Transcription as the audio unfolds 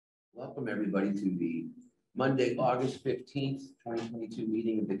Welcome everybody to the Monday, August 15th, 2022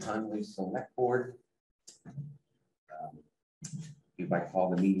 meeting of the Conway Selectboard. If I call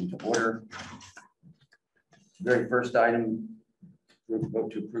the meeting to order. Very first item,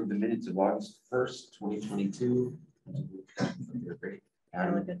 vote to approve the minutes of August 1st, 2022. Great.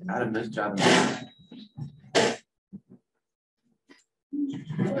 Adam, nice job.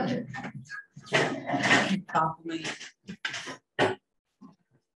 Compliment.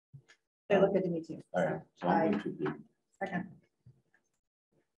 They look good to me too. All right, so I'm going to Second.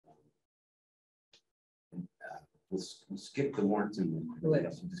 we'll skip the warrants and All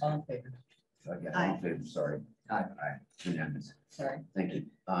in favor. yeah, all in favor, sorry. Aye. Unanimous. Sorry. Thank you.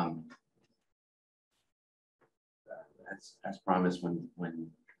 As promised, when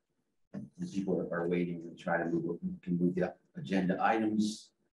people are waiting, we try to move the agenda items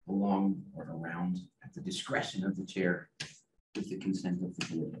along or around at the discretion of the chair with the consent of the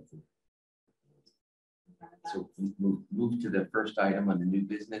board. So move to the first item on the new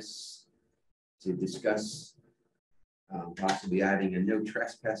business to discuss possibly adding a no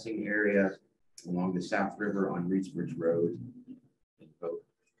trespassing area along the South River on Reedsbridge Road, and vote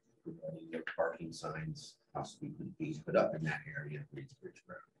regarding no parking signs possibly could be put up in that area of Reedsbridge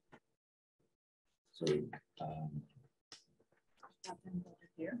Road. So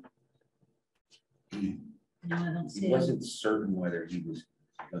he wasn't certain whether he was.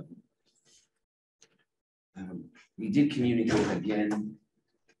 We did communicate again.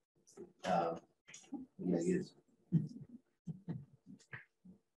 Yeah, he is.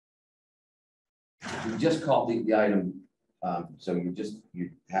 We just called the item, so you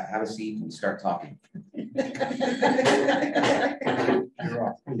have a seat and start talking. You're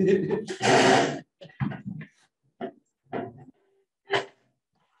off.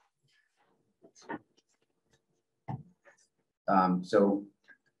 So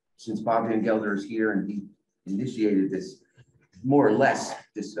since Bob Van Gelder is here and he initiated this, more or less,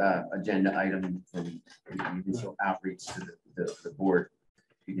 this agenda item from the initial outreach to the board,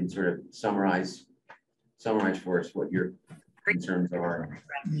 you can sort of summarize for us what your concerns are.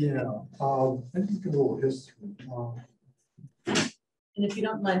 Yeah, I think a little history. And if you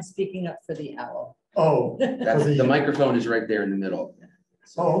don't mind speaking up for the owl. Oh, the microphone is right there in the middle.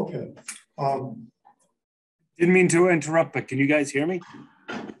 Oh, okay. Didn't mean to interrupt, but can you guys hear me?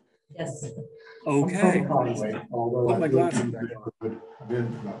 Yes. Okay. I'm from Conway, although Put my I've lived glasses in back neighborhood. I've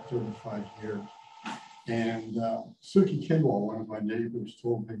been for about 35 years. And Suki Kimball, one of my neighbors,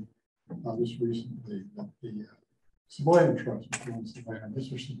 told me this recently that the Savoyan Trust owns the land.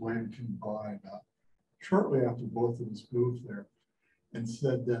 Mr. Savoyan came by about shortly after both of us moved there and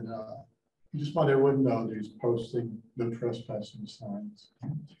said that he just wanted everyone to know that he's posting no trespassing signs.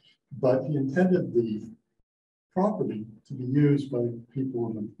 But he intended the property to be used by people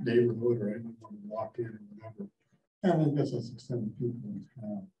in the neighborhood or anyone who walk in or whatever. And I guess that's extended people in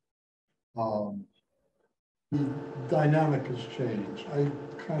town. The dynamic has changed. I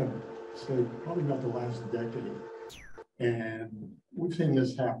kind of say probably not the last decade. And we've seen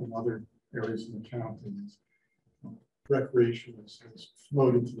this happen in other areas in the county. Recreation has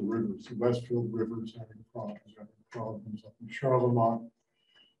flowed into the rivers. The Westfield River is having problems up in Charlemont,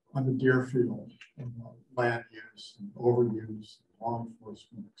 on the Deerfield, land use and overuse, law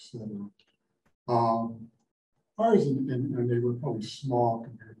enforcement, etc. Ours in our neighborhood probably small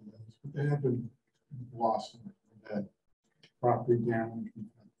compared to those, but they have been blossoming. We've had property damage,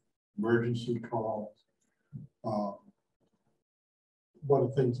 we've had emergency calls. One of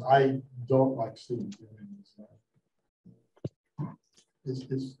the things I don't like seeing doing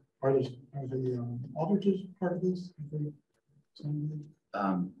is are the Aldridges part of this?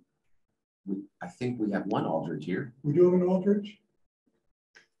 I think we have one Aldridge here. We do have an Aldridge.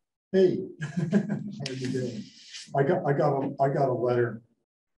 Hey, how are you doing? I got a letter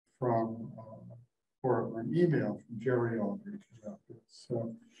from or an email from Jerry Aldridge about this.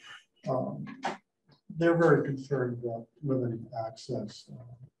 So they're very concerned about limiting access.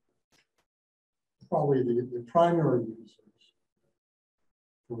 Probably the primary users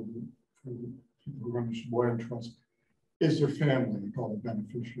for the people who run the Savoyan Trust is their family, they call it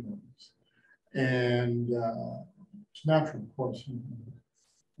beneficiaries. And it's natural, of course,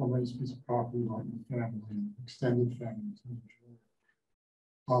 from this piece of property like the family and extended families.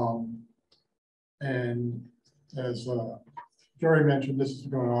 And as Jerry mentioned, this is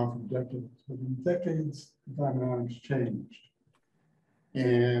going on for decades, but in decades, the dynamics changed.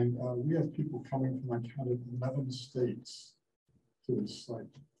 And we have people coming from, I counted 11 states to this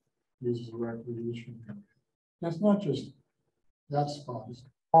site, uses a recreation area. That's not just that spot, it's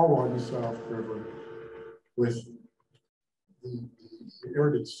all on the South River with the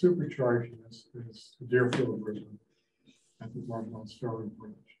area that's supercharging this is the Deerfield River at the Marshall Story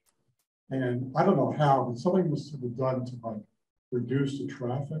Bridge. And I don't know how, but something must have been done to like reduce the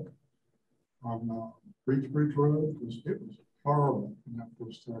traffic on Breach Bridge Road, because it was horrible when that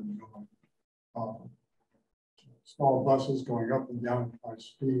first started going. Small buses going up and down at high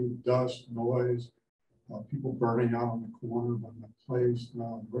speed, dust, noise, people burning out on the corner by the place,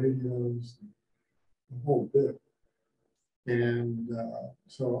 radios, the whole bit. And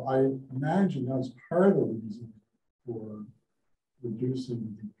so I imagine that's part of the reason for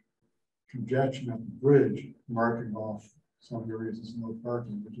reducing the congestion at the bridge, marking off some areas as no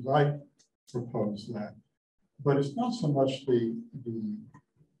parking, which is I propose that. But it's not so much the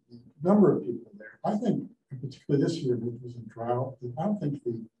number of people there. I think, particularly this year, which was a drought, I don't think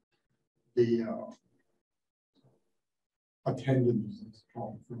the attendance, it's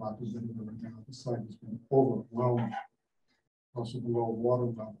called, for lack of a better word now, the site has been overwhelmed, also below water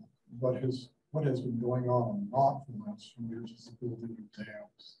level. What has been going on a lot for the last few years is the building of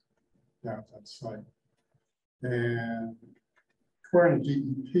dams down at that site. And according to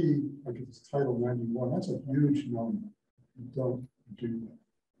DEP, like it's Title 91, that's a huge number. You don't do that.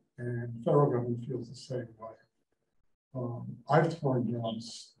 And the federal government feels the same way. I've torn down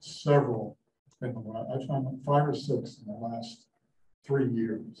several in the last, I found 5 or 6 in the last 3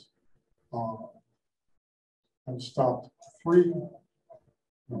 years. I've stopped 2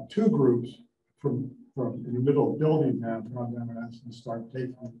 groups from in the middle of building them, gone down and asked them to start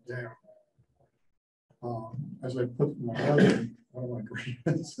taking it down. As I put in my letter, one of my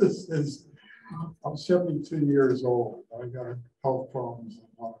grievances is I'm 72 years old. I got health problems.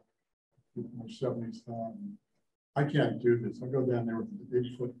 A lot of people in their 70s. I can't do this. I go down there with a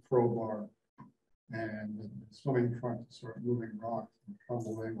 8-foot crowbar and swimming trunk to start moving rocks and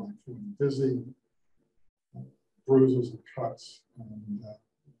crumble away when I'm feeling dizzy, bruises and cuts, and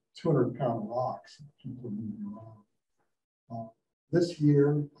 200-pound rocks people moving around. This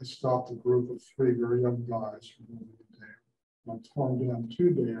year, I stopped a group of 3 very young guys from moving the dam. I've torn down 2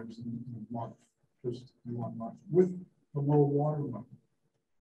 dams in a month, just in 1 month, with the low water level.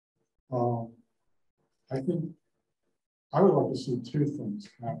 I think I would like to see 2 things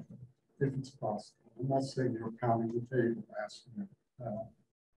happen, if it's possible. I'm not saying you're pounding the table asking it.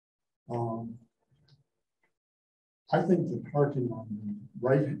 I think the parking on the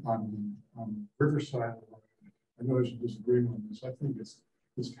right, on the riverside of the road, I know there's a disagreement on this. I think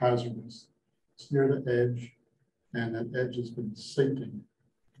it's hazardous. It's near the edge, and that edge has been sinking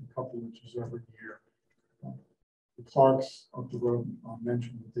a couple inches every year. The Clarks up the road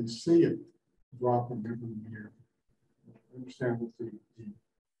mentioned that they see it dropping every year. I understand that the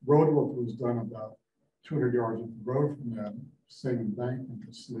road work was done about 200 yards up the road from that same embankment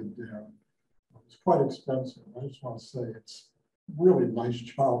that slid down. It's quite expensive. I just want to say it's really nice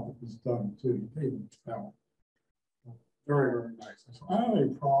job that was done too. You can't even tell. Very, very nice. So I don't have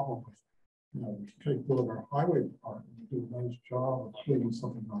any problem with, we take Boulevard Highway Department and do a nice job of cleaning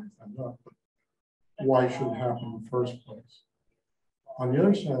something like that up. But why should it happen in the first place? On the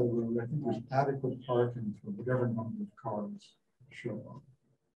other side of the road, I think there's adequate parking for whatever number of cars show up.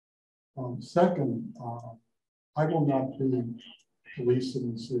 Second, I will not be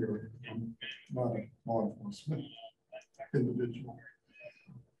policing this area. I'm not a law enforcement individual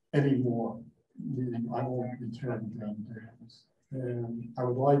anymore, meaning I won't be tearing down dams. And I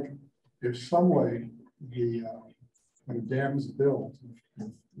would like, if some way, when a dam is built,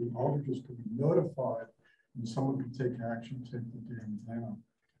 if the auditors could be notified and someone could take action, take the dam down.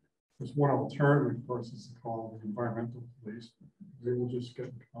 There's one alternative, of course, is to call the environmental police. They will just get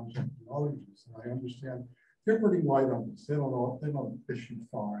in contact with the auditors. And I understand they're pretty light on this. They don't issue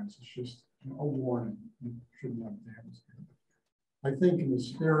fines. It's just a warning. You shouldn't have dams here. I think in the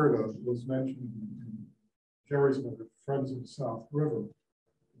spirit of what was mentioned in Jerry's letter, Friends of the South River,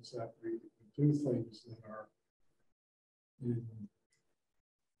 is that we do things that are in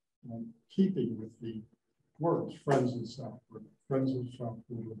keeping with the words, Friends of the South River. Friends of the South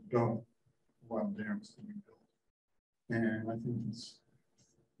River don't allow dams to be built. And I think it's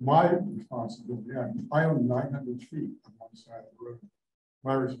my responsibility. I own 900 feet on one side of the road.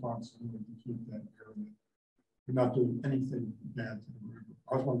 My responsibility to keep that area. We're not doing anything bad to the river.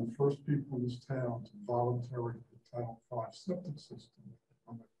 I was one of the first people in this town to voluntarily put Title 5 septic system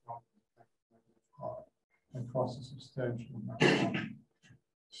on the property and cost a substantial amount of money.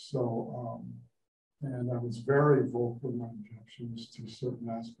 So, and I was very vocal in my objections to certain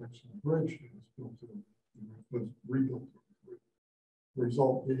aspects of the bridge that was built to was rebuilt. The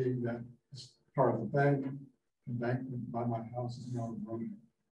result being that it's part of the embankment by my house is now eroding.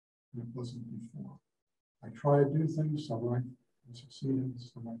 It wasn't before. I try to do things, some I succeed in,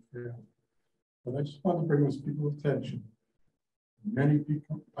 some I fail. But I just want to bring this people's attention. Many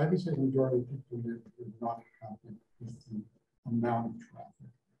people, I would say the majority of people live are not happy with the amount of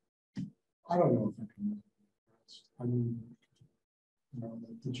traffic. I don't know if I can. I mean, you know,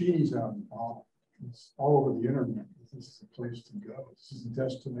 the genie's out of the bottle. It's all over the internet. This is a place to go. This is a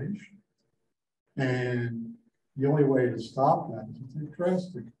destination. And the only way to stop that is to take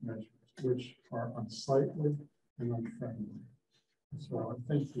drastic measures, which are unsightly and unfriendly. So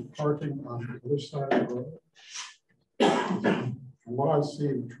I think the parking on the other side of the road, from what I see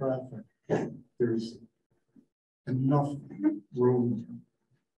in traffic, there's enough room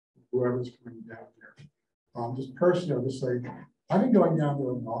for whoever's coming down there. Just personally, I'll just say, I've been going down there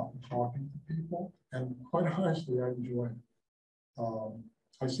a lot and talking to people, and quite honestly, I enjoy it.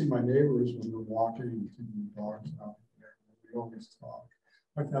 I see my neighbors when they're walking and taking the dogs out there. We always talk.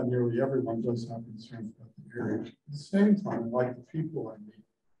 I found nearly everyone does have concerns about the area. At the same time, I like the people I meet.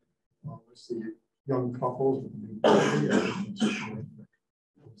 I see young couples with new baby.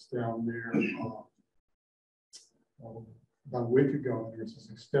 It's down there. About a week ago, there was this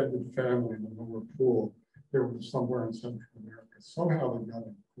extended family in the lower pool. They were somewhere in Central America. Somehow they got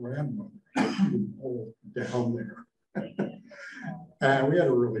a grandmother old down there. And we had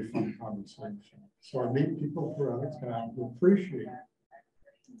a really fun conversation. So I meet people throughout town who appreciate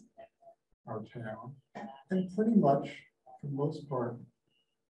our town and pretty much, for the most part,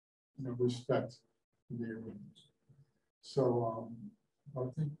 you know, respect the area. So I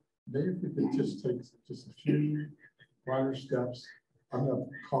think maybe if we could just take just a few minor steps. I'm not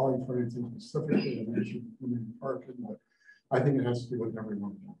calling for anything specifically. I mentioned women parking, but I think it has to do with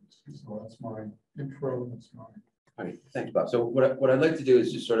everyone. So that's my intro. That's my. All right, thanks, Bob. So what I'd like to do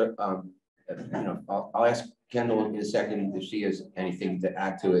is just sort of, you know, I'll ask Kendall in a second if she has anything to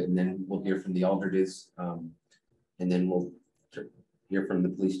add to it, and then we'll hear from the alders, and then we'll hear from the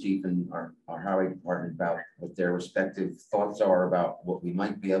police chief and our highway department about what their respective thoughts are about what we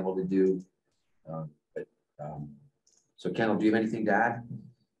might be able to do. So Kendall, do you have anything to add?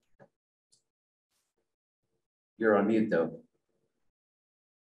 You're on mute though.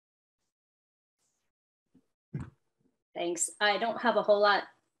 Thanks. I don't have a whole lot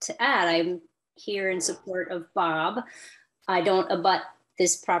to add. I'm here in support of Bob. I don't abut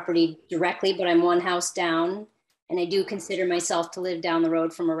this property directly, but I'm one house down, and I do consider myself to live down the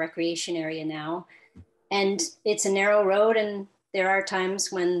road from a recreation area now. And it's a narrow road, and there are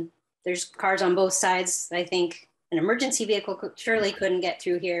times when there's cars on both sides. I think an emergency vehicle surely couldn't get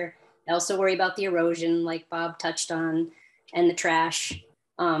through here. I also worry about the erosion, like Bob touched on, and the trash.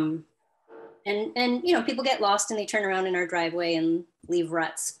 And you know, people get lost and they turn around in our driveway and leave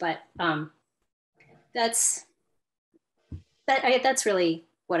ruts. But that's really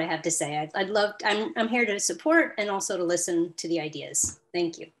what I have to say. I'd love. I'm here to support and also to listen to the ideas.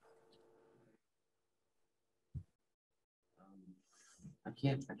 Thank you. I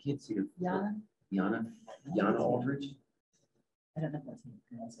can't see her. Yana? Yana Aldridge. I don't know if that's how you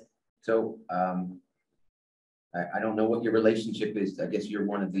pronounce it. So I don't know what your relationship is. I guess you're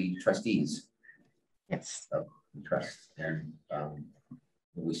one of the trustees. Yes. Of the trust, and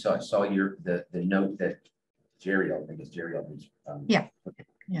we saw the note that Jerry Aldridge. Yeah.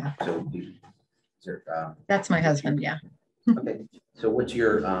 Yeah. So That's my husband. Yeah. Okay. So what's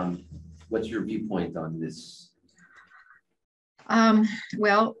your viewpoint on this?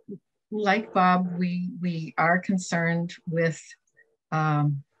 Well, like Bob, we are concerned with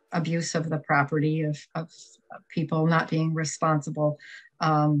abuse of the property, of people not being responsible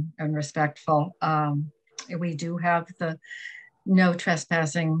and respectful. We do have the no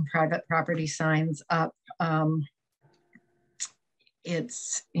trespassing private property signs up.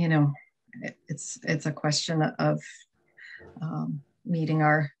 It's, you know, it's a question of meeting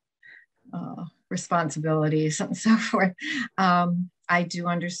our responsibilities and so forth. I do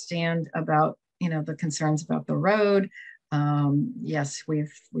understand about, you know, the concerns about the road. Yes,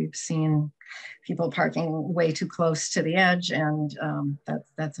 we've seen people parking way too close to the edge, and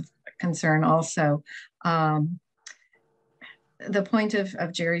that's a concern also. The point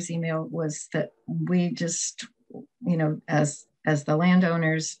of Jerry's email was that we just, you know, as the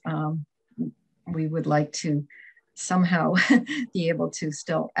landowners, we would like to somehow be able to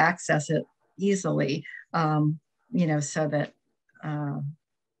still access it easily, you know, so that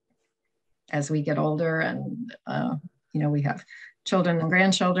as we get older and, you know, we have children and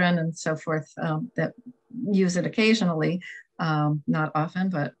grandchildren and so forth that use it occasionally, not often,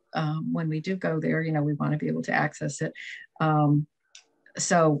 but when we do go there, you know, we want to be able to access it.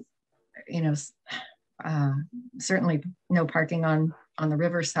 So, you know, certainly no parking on on the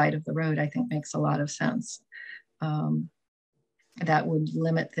river side of the road, I think makes a lot of sense. That would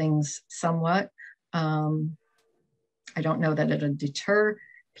limit things somewhat. I don't know that it'll deter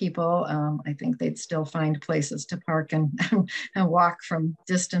people. I think they'd still find places to park and, and walk from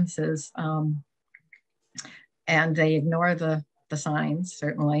distances. And they ignore the signs,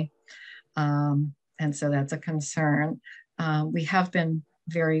 certainly. And so that's a concern. We have been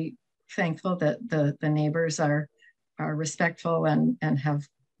very thankful that the neighbors are respectful and have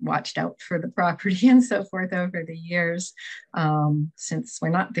watched out for the property and so forth over the years, since we're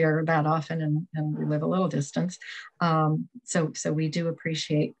not there that often and we live a little distance. So we do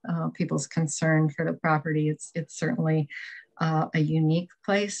appreciate people's concern for the property. It's certainly a unique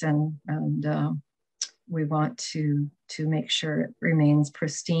place, and we want to make sure it remains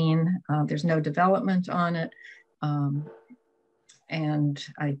pristine. There's no development on it, and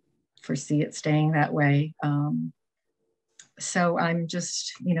I foresee it staying that way. So I'm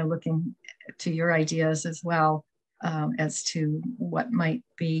just, looking to your ideas as well, as to what might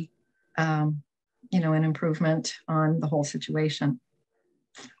be, an improvement on the whole situation.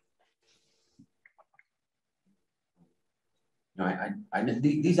 No, I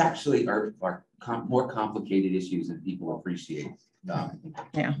these actually are more complicated issues than people appreciate. Yeah.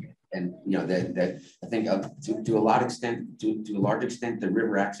 And that I think to a large extent, the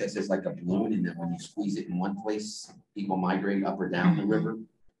river access is like a balloon, and that when you squeeze it in one place, people migrate up or down the river.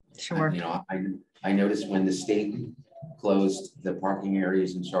 Sure. I noticed when the state closed the parking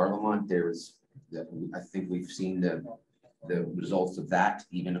areas in Charlemont, I think we've seen the results of that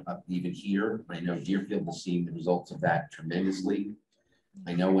even here. I know Deerfield has seen the results of that tremendously.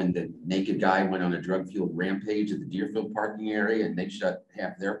 I know when the naked guy went on a drug-fueled rampage at the Deerfield parking area and they shut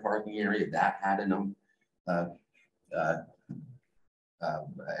half their parking area, that had an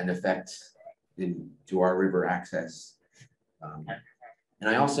effect to our river access. And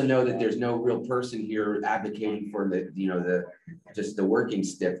I also know that there's no real person here advocating for just the working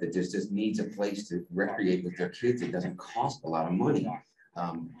stiff that just needs a place to recreate with their kids. It doesn't cost a lot of money,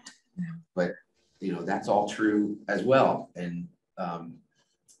 but that's all true as well. And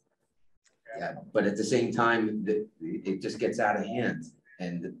yeah, but at the same time, it just gets out of hand,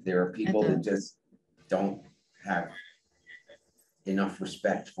 and there are people that just don't have enough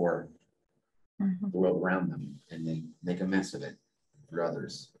respect for the world around them, and they make a mess of it for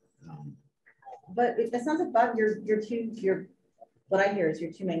others. But it sounds like, Bob, what I hear is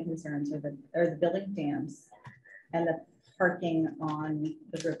your two main concerns are the building dams and the parking on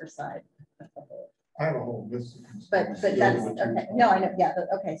the riverside of the whole. I have a whole list of concerns. But that's okay. No, I know. Yeah.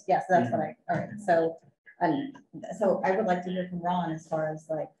 Okay. Yeah. So that's what all right. So I would like to hear from Ron as far as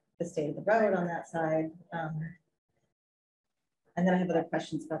like the state of the road on that side. And then I have other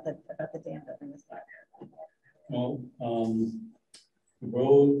questions about the dam that brings back. Well, the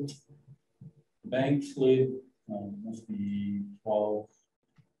road, the bank slid, must be 12,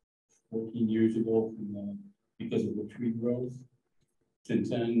 14 years ago because of the tree growth. Since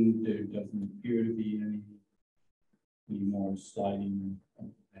then, there doesn't appear to be any more sliding of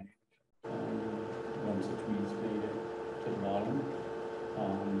the bank once the trees made it to the bottom.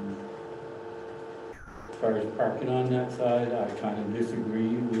 As far as parking on that side, I kind of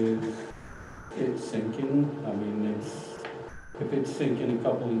disagree with it sinking. I mean, if it's sinking a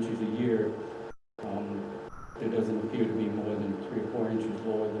couple inches a year, there doesn't appear to be more than 3 or 4 inches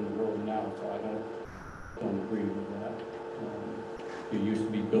lower than the road now, so I don't agree with that. There used to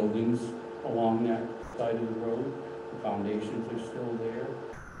be buildings along that side of the road. The foundations are still there.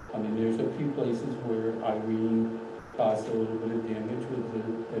 I mean, there's a few places where Irene caused a little bit of damage with the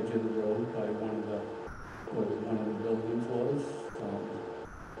edge of the road by one of the buildings was.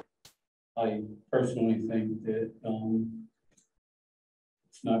 I personally think that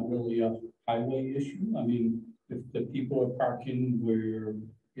it's not really a highway issue. I mean, if the people are parking where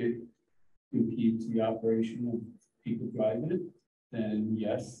it impedes the operation of people driving it, then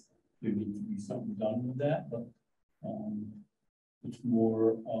yes, there needs to be something done with that. But it's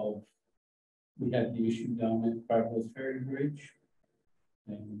more of, we had the issue down at Barbados Ferry Bridge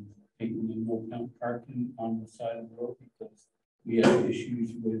and taking into account parking on the side of the road because we had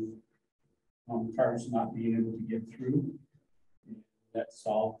issues with cars not being able to get through. That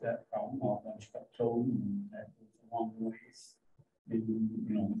solved that problem. All bunch got towed, and that was a long ways.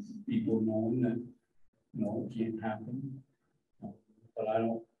 And people knowing that it can't happen. But I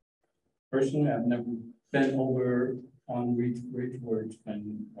don't personally. I've never been over on Reed's Bridge where it's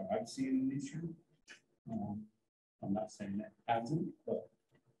been where I've seen an issue. I'm not saying that hasn't, but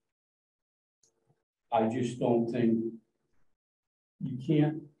I just don't think you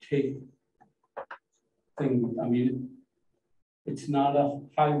can't take things. I mean, it's not a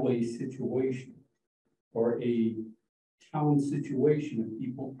highway situation or a town situation if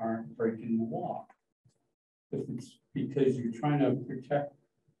people aren't breaking the law. If it's because you're trying to protect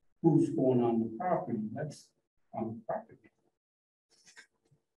who's going on the property, that's on the property.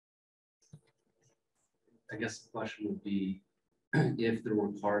 I guess the question would be, if there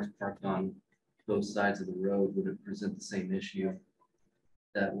were cars parked on both sides of the road, would it present the same issue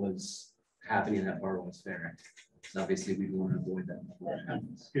that was happening at Barwell's Fair? So obviously we want to avoid that before it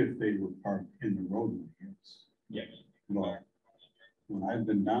happens. If they were parked in the roadway, yes. Yes. But when I've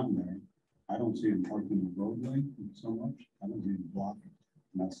been down there, I don't see them parked in the roadway so much. I don't see them blocking.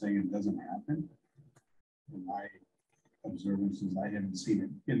 I'm not saying it doesn't happen. In my observances, I haven't seen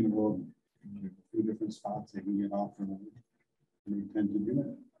it in the road. There's a few different spots they can get off the road. And they tend to do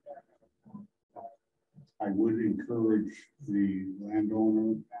it. I would encourage the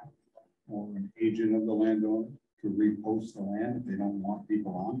landowner or an agent of the landowner to repost the land if they don't want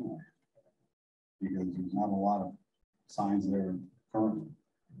people on the land. Because there's not a lot of signs there currently.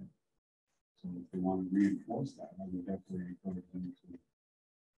 So if they want to reinforce that, I would definitely encourage them to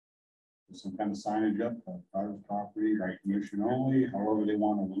put some kind of signage up on private property, by permission only, however they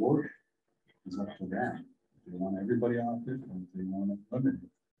want to word it is up to them. If they want everybody out there, or if they want to limit it,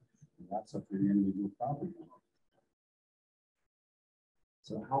 that's up to the individual property owner.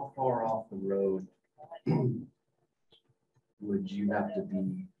 So how far off the road would you have to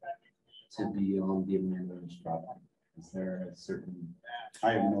be on the landowner's property? Is there a certain?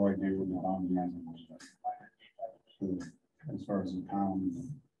 I have no idea what the boundary is. As far as the town.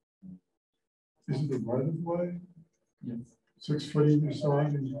 Is it the right of way? Yes. 6 foot either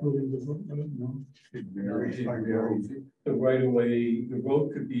side, including the footprint? No. It varies by The road. right of way, the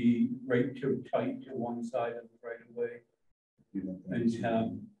road could be right too tight to one side of the right of way. You know, And you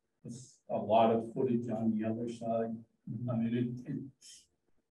have a lot of footage on the other side. I mean, it's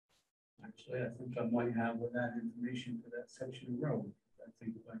actually, I think I might have that information for that section of road. I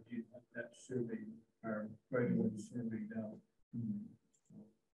think if I did that survey, or right away surveyed out.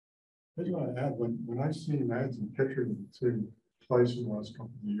 I just want to add, when I seen ads and pictures of it too, twice in the last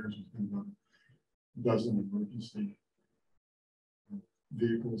couple of years, there's been a dozen emergency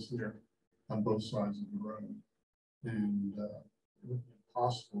vehicles there on both sides of the road. And it would be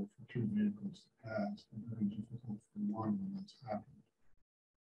impossible for 2 vehicles to pass, and very difficult for one when that's happened.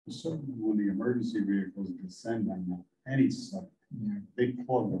 Certainly when the emergency vehicles descend on any site, they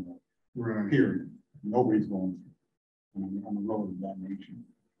plug them up, Right. period. Nobody's going through on the road of that nature.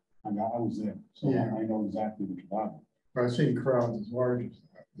 I was there, so Yeah. I know exactly what you're talking about. But I've seen crowds as large as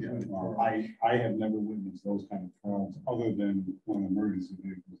that. Yeah, well, I have never witnessed those kind of crowds other than when emergency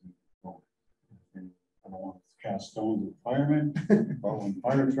vehicles go. And I don't want to cast stones at firemen, but when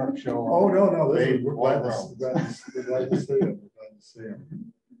fire trucks show up. Oh, no, they we're glad to see it. We're glad to see it.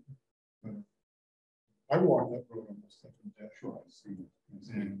 I walked that road almost every day. Sure, I see.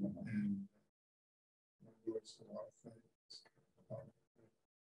 And I noticed a lot of things.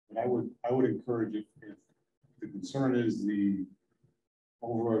 But I would encourage if the concern is the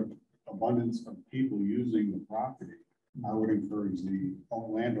overabundance of people using the property, I would encourage the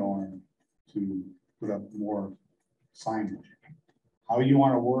landowner to put up more signage. How you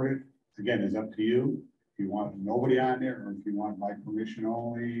want to word it, again, is up to you. If you want nobody on there, or if you want by permission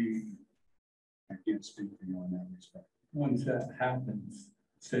only, I can't speak for you in that respect. Once that happens,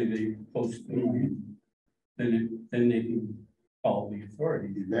 say they post the land, then they can call the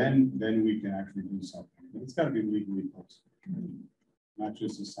authorities. Then we can actually do something. It's got to be legally posted, not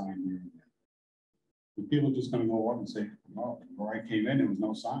just a sign here and there. The people are just going to go up and say, "Oh, where I came in, there was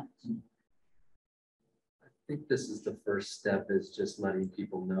no signs." I think this is the first step, is just letting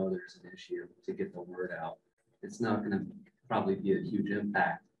people know there's an issue to get the word out. It's not going to probably be a huge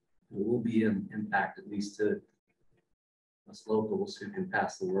impact. It will be an impact, at least to us locals who can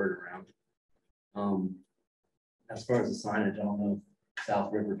pass the word around. As far as the signage, I don't know if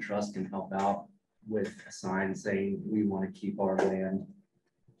South River Trust can help out with a sign saying we want to keep our land,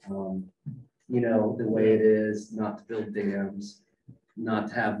 you know, the way it is, not to build dams, not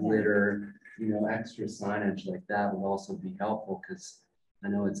to have litter, you know, extra signage like that would also be helpful, because I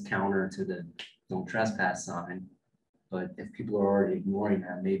know it's counter to the don't trespass sign, but if people are already ignoring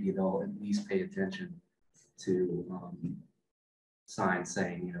that, maybe they'll at least pay attention to signs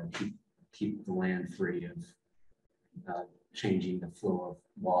saying, you know, keep the land free of changing the flow of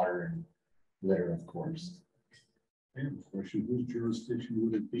water and litter, of course. I have a question. Whose jurisdiction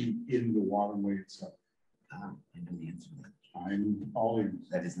would it be in the waterway itself? I know the answer to that. I'm all ears.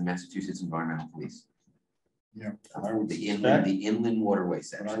 That is the Massachusetts Environmental Police. Yeah, I would The suspect, inland waterway but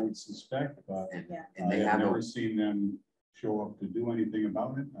I section. would suspect, but And Yeah. and they I have have never a, seen them show up to do anything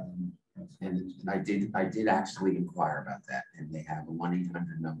about it. And I did actually inquire about that, and they have a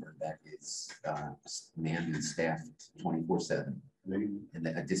 1-800 number that is manned and staffed 24/7. And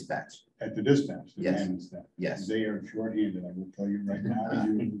a dispatch. At the dispatch. The Yes. man and staff. Yes. They are shorthanded. I will tell you right now.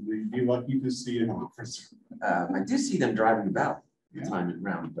 You'd be lucky to see an officer. I do see them driving about the Yeah. time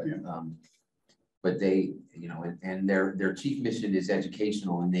around, but Yeah. but they, you know, and their chief mission is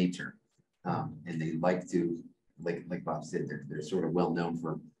educational in nature, and they like to, like Bob said, they're sort of well known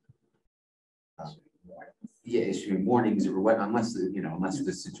for. Yeah, issuing warnings or what, unless unless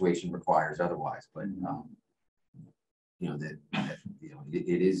the situation requires otherwise, but you know that you know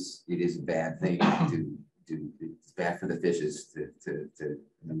it is a bad thing to do. It's bad for the fishes to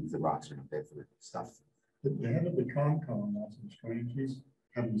move the rocks around, bad for the stuff. The head of the Concom, also strange, he's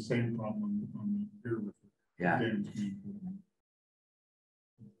having the same problem on the here with the Yeah. dam speed.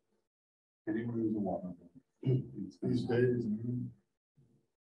 Anyone who's a water. These days.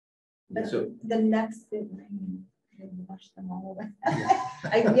 So The next big rain, will wash them all away.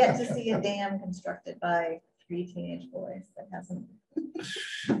 I've yet to see a dam constructed by 3 teenage boys that hasn't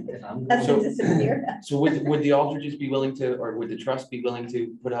So- disappeared. So would the Aldridges be willing to, or would the trust be willing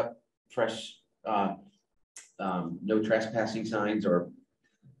to put up fresh, no trespassing signs, or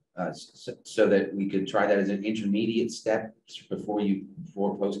so that we could try that as an intermediate step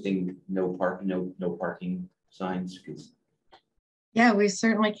before posting no parking signs? Because Yeah, we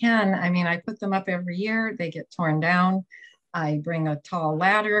certainly can. I mean, I put them up every year. They get torn down. I bring a tall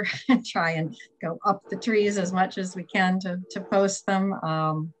ladder and try and go up the trees as much as we can to post them.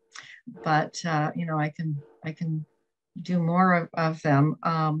 But you know, I can do more of them.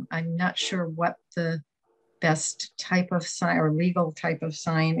 I'm not sure what the best type of sign or legal type of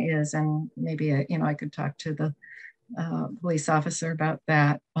sign is, and maybe I could talk to the police officer about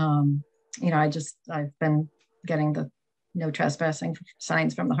that. You know, I've been getting the no trespassing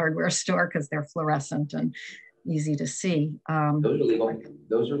signs from the hardware store because they're fluorescent and easy to see. those are legal.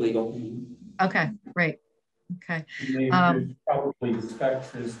 Those are legal. Okay, great. Okay. There's probably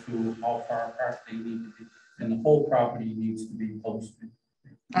specs as to how far apart they need to be, and the whole property needs to be posted.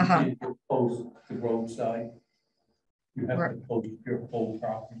 You can't just post the roadside. You have to post your whole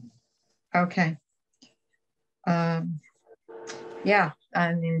property. Okay. Yeah,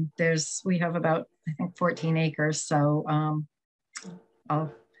 I mean, we have about, I think, 14 acres, so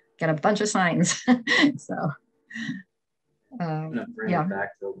I'll get a bunch of signs. So, I'm gonna bring yeah. it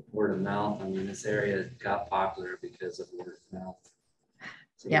back to word of mouth. I mean, this area got popular because of word of mouth.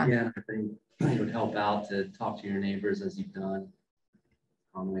 So Yeah. again, I think it would help out to talk to your neighbors as you've done.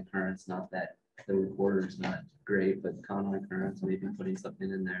 Conway Currents, not that the recorder's not great, but Conway Currents, maybe putting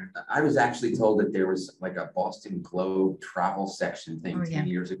something in there. I was actually told that there was like a Boston Globe travel section thing 10 yeah.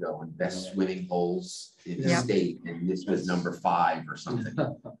 years ago on best swimming holes in the Yep. state, and this was number 5 or something.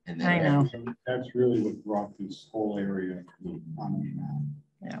 And then I know. That's really what brought this whole area on the map.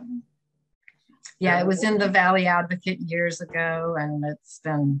 Yeah. Yeah, it was in the Valley Advocate years ago, and it's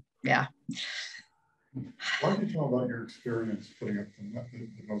been, yeah. Why don't you tell about your experience putting up the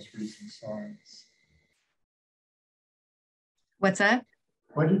most recent signs? What's that?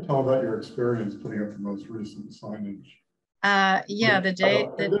 Why don't you tell about your experience putting up the most recent signage? Yeah, the day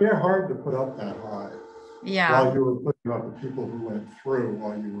that, They're hard to put up that high. yeah. While you were putting up the people who went through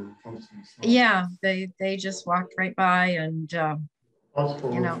while you were posting signs. Yeah, they just walked right by, and You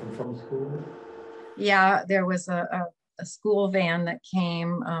know, from school. yeah, there was a school van that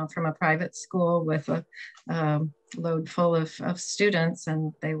came from a private school with a load full of students,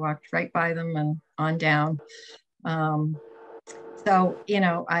 and they walked right by them and on down. So, you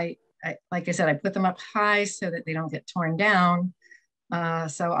know, I like I said, I put them up high so that they don't get torn down.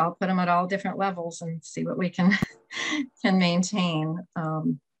 So I'll put them at all different levels and see what we can maintain.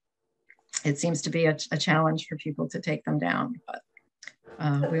 It seems to be a challenge for people to take them down, but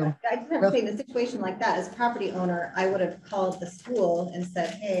I just have to say, in a situation like that, as a property owner, I would have called the school and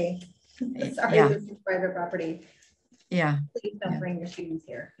said, hey, sorry, Yeah. this is private property. yeah, Please don't Yeah. bring your students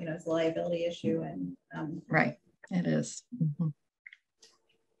here. You know, it's a liability issue, and right, it is. Mhm.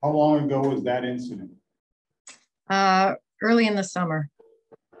 How long ago was that incident? Early in the summer,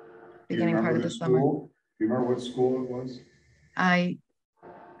 Do you beginning part remember of the summer. school? Do you remember what school it was? I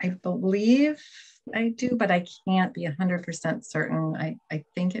believe I do, but I can't be 100% certain. I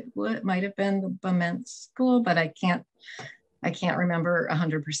think it might have been the Bement school, but I can't remember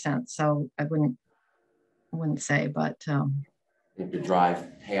 100%. So I wouldn't say, but you have to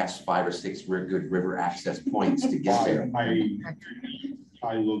drive past 5 or 6 good river access points to get there.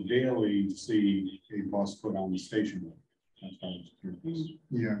 I will daily see a bus put on the station road. That's how it's curious.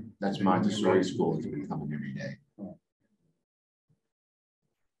 Yeah. That's Montessori school. It's been coming every day.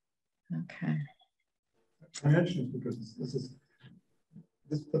 Okay. I mention it because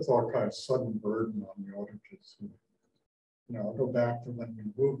this puts all kind of sudden burden on the auditors. You know, I'll go back to when we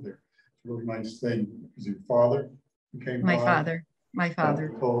moved there. It's a really nice thing because your father came My by.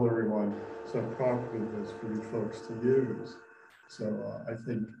 father. Told everyone some property was for you folks to use. So I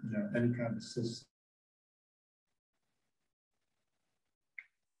think, you know, any kind of system.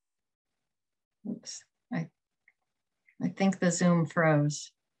 Oops, I think the Zoom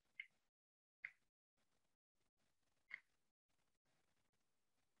froze.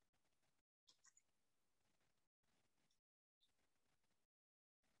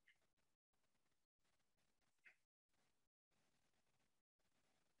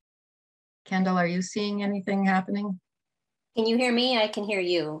 Kendall, are you seeing anything happening? Can you hear me? I can hear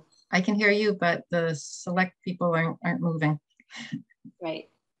you. I can hear you, but the select people aren't moving. Right.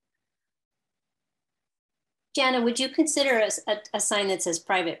 Jana, would you consider a sign that says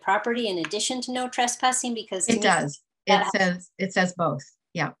private property in addition to no trespassing? Because It does. It says both.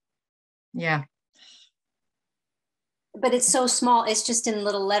 Yeah. Yeah. But it's so small. It's just in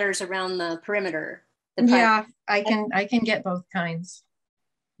little letters around the perimeter. Yeah, I can get both kinds.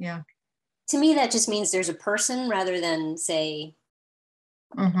 Yeah. To me, that just means there's a person rather than say,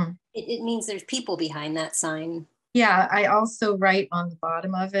 it means there's people behind that sign. Yeah, I also write on the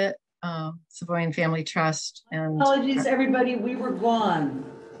bottom of it, Savoy Family Trust. And apologies, everybody, we were gone.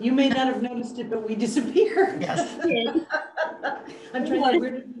 You may not have noticed it, but we disappeared. Yes. I'm trying to,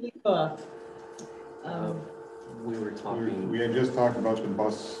 where did we leave off? We were talking. We had just talked about the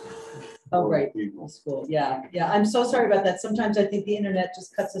bus. Oh, right, People. school, yeah, I'm so sorry about that. Sometimes I think the internet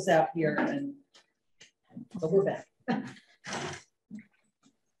just cuts us out here, but we're back.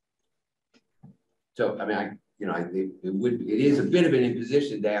 So, I mean, it is a bit of an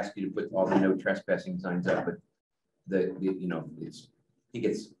imposition to ask you to put all the no trespassing signs up, but I think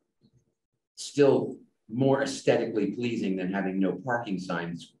it's still more aesthetically pleasing than having no parking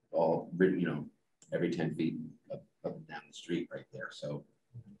signs all written, every 10 feet up and down the street right there. So.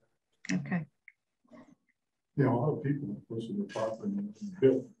 Okay. You know, a lot of people, of course, in the property,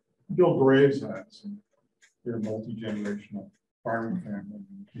 Bill Graves has, and they're a multi-generational farming family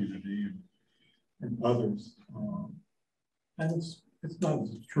in the community and others. And it's not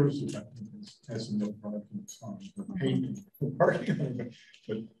as intrusive, I think, as some of the parking signs or painting the parking.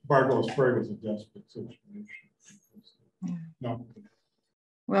 But Barbara Sprague was a desperate situation. Not good.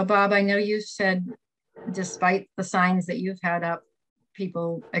 Well, Bob, I know you said, despite the signs that you've had up,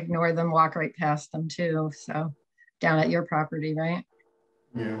 people ignore them, walk right past them too. So down at your property, right?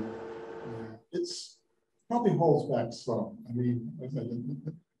 Yeah. It's probably holds back some. I mean,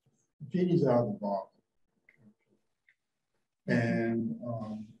 the genie's out of the bottle. And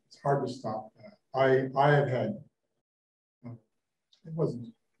it's hard to stop that. I have had, it wasn't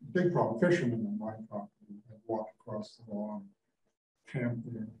a big problem, fishermen on my property that walked across the lawn,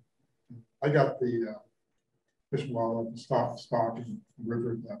 camped there. I got the fish and wildlife stock in the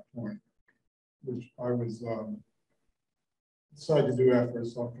river at that point, which I was decided to do after I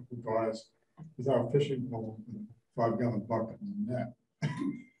saw a couple of guys without fishing pole and a 5-gallon bucket in the net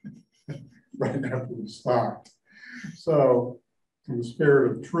right after we stocked. So, in the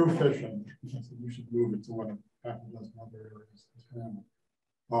spirit of true fishing, I said we should move it to one of half a dozen other areas in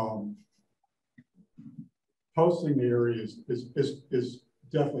town. Posting the areas is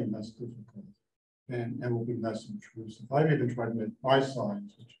definitely less difficult and will be less intrusive. I've even tried to make my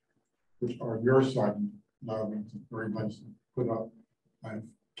signs, which are your signs, now it's very nice to put up. I've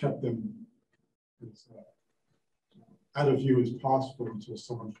kept them as out of view as possible until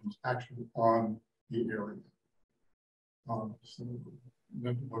someone comes actually on the area. So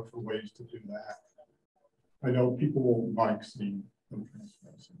then look for ways to do that. I know people won't like seeing no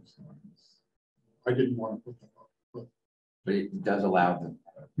trespassing signs. I didn't want to put them up, but it does allow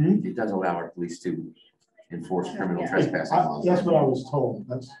it does allow our police to enforce criminal trespassing laws. That's what I was told.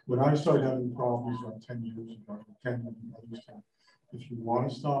 That's when I started having problems about 10 years ago. If you want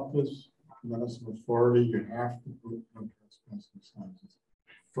to stop this, medicine authority, you have to put no trespassing signs.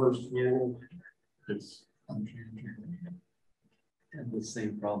 First rule, it's unchanging. And the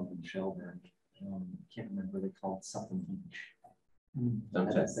same problem in Shelburne. Can't remember what they call it, something beach.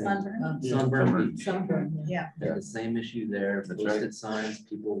 Sunburn Beach. Yeah. They had the same issue there. That's Posted right. signs,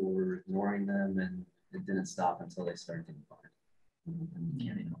 people were ignoring them, and it didn't stop until they started getting fined.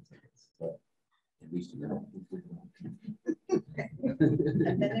 But at least you know. I've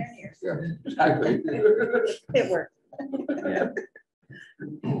been there in years. Yeah, exactly. It worked. Yeah.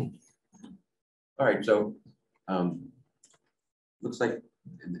 All right, so looks like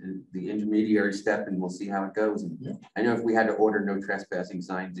the intermediary step, and we'll see how it goes. And Yeah. I know if we had to order no trespassing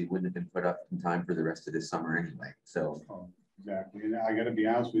signs, they wouldn't have been put up in time for the rest of this summer anyway. So Oh, exactly. And I gotta be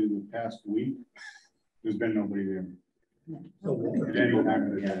honest with you, the past week, there's been nobody there. At any time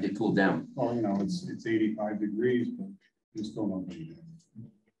of the yeah, day. they cooled down. Well, you know, it's 85 degrees, but there's still nobody there.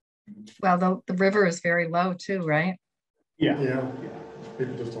 Well, the river is very low too, right? Yeah. Yeah,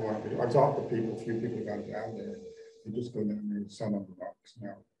 people just don't want to be, I talked to people, a few people got down there, they just go down there and sun on the rocks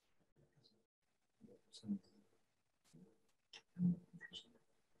now.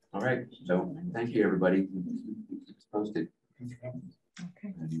 All right, so thank you, everybody. It's posted.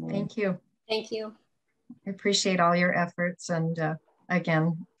 Okay, And, thank you. Thank you. I appreciate all your efforts. And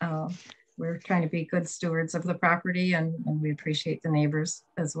again, we're trying to be good stewards of the property, and we appreciate the neighbors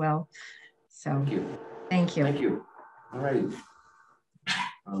as well. So Thank you. thank you. Thank you. All right.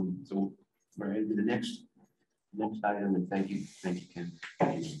 So we're into the next item, and thank you, Ken.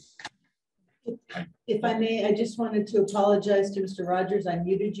 If I may, I just wanted to apologize to Mr. Rogers. I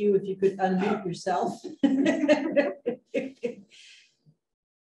muted you. If you could unmute yourself.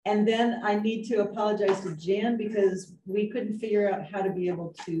 And then I need to apologize to Jan because we couldn't figure out how to be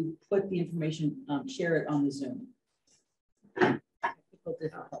able to put the information, share it on the Zoom. Technical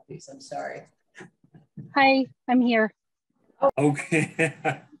difficulties, I'm sorry. Hi, I'm here. Okay.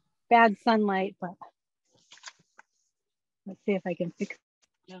 Bad sunlight, but let's see if I can fix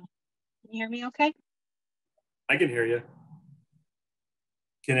it. No. Can you hear me okay? I can hear you.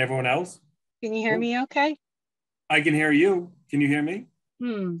 Can everyone else? Can you hear me okay? I can hear you. Can you hear me?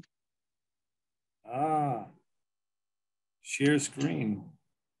 Ah. Share screen.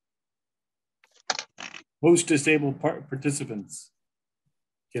 Host disabled participants.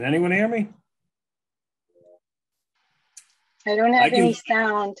 Can anyone hear me? I don't have any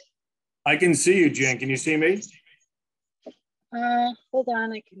sound. I can see you, Jen. Can you see me? Hold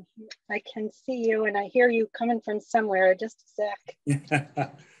on, I can see you and I hear you coming from somewhere. Just a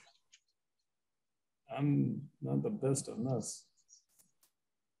sec. I'm not the best on this.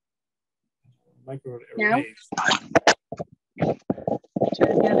 Micro Now? arrays. Try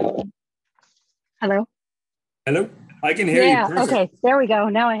the other one. Hello? Hello? I can hear Yeah, you. Perfect. okay, there we go.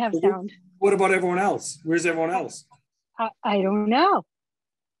 Now I have sound. What about everyone else? Where's everyone else? I don't know.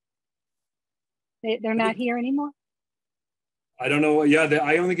 They're not here anymore? I don't know. Yeah,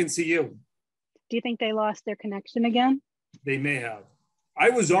 I only can see you. Do you think they lost their connection again? They may have.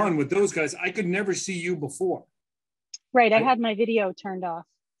 I was on with those guys. I could never see you before. Right, I had my video turned off.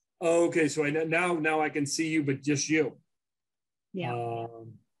 Oh, okay, so I know now I can see you, but just you. Yeah.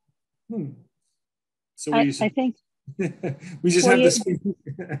 So I think we just well, have this.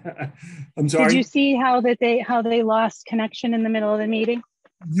 I'm sorry. Did you see how they lost connection in the middle of the meeting?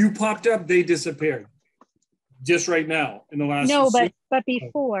 You popped up, they disappeared. Just right now in the last. No, but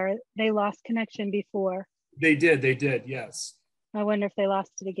before they lost connection before. They did, yes. I wonder if they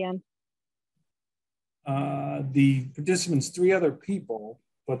lost it again. The participants, 3 other people,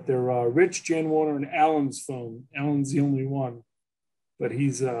 but they're Rich, Jan Warner, and Alan's phone. Alan's the only one, but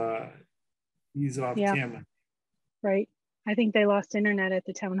he's off camera. Right. I think they lost internet at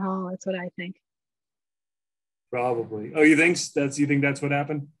the town hall. That's what I think. Probably. Oh, you think that's what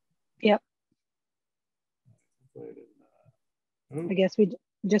happened? Yep. Oh. I guess we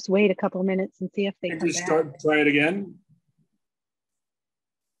just wait a couple minutes and see if they come back. Try it again.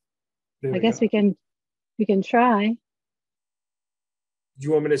 I guess we can try. Do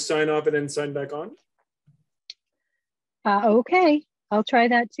you want me to sign off and then sign back on? Okay, I'll try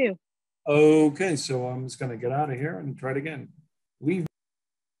that too. Okay, so I'm just gonna get out of here and try it again. Leave.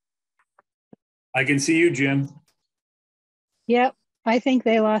 I can see you, Jim. Yep, I think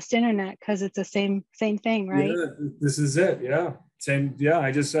they lost internet because it's the same thing, right? Yeah, this is it. Yeah, same. Yeah,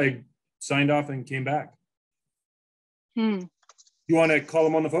 I signed off and came back. You want to call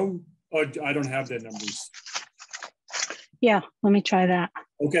them on the phone? Oh, I don't have their numbers. Yeah, let me try that.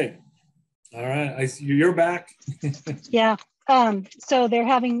 Okay. All right. I see you're back. Yeah. So they're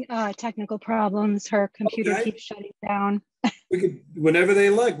having technical problems. Her computer keeps shutting down. We could, whenever they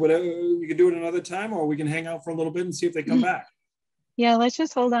like, whatever, we could do it another time, or we can hang out for a little bit and see if they come back. Yeah, let's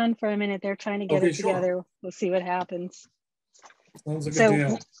just hold on for a minute. They're trying to get it Sure. together. We'll see what happens. Sounds like a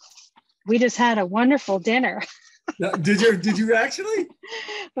deal. We just had a wonderful dinner. Did you actually?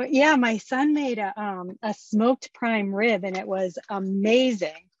 But yeah, my son made a smoked prime rib and it was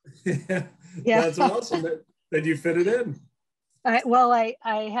amazing. Yeah, Yeah. That's awesome that you fit it in. I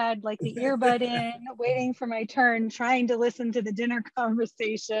had like the earbud in, waiting for my turn, trying to listen to the dinner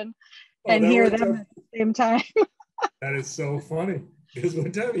conversation and hear them at the same time. That is so funny. Because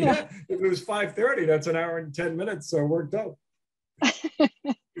what time? Yeah, if it was 5:30, that's an hour and 10 minutes, so it worked out.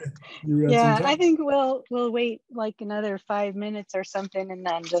 You had Yeah, some I time. think we'll wait like another 5 minutes or something and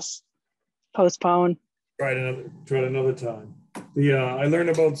then just postpone. Try it another time. The I learned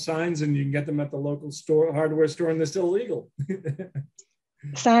about signs, and you can get them at the local store, hardware store, and they're still legal.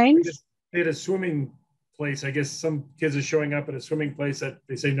 Signs? They had a swimming place. I guess some kids are showing up at a swimming place that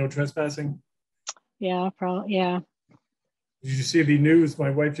they say no trespassing. Yeah, probably. Yeah. Did you see the news? My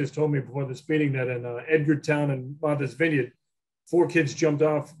wife just told me before this meeting that in Edgartown and Martha's Vineyard, 4 kids jumped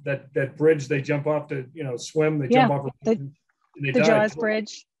off that bridge. They jump off to swim. They jump off and they The died. Jaws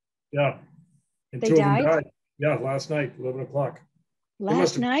Bridge. Yeah, and They 2 of them died? died. Yeah, last night, 11 o'clock.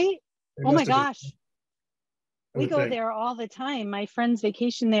 Last night? Oh my gosh. We go think. there all the time. My friends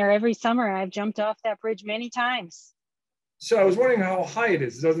vacation there every summer. I've jumped off that bridge many times. So I was wondering how high it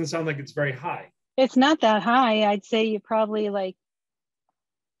is. It doesn't sound like it's very high. It's not that high. I'd say you're probably like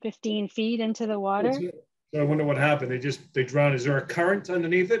 15 feet into the water. So I wonder what happened. They drowned. Is there a current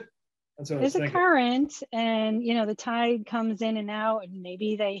underneath it? That's what I was There's a thinking. current, and the tide comes in and out, and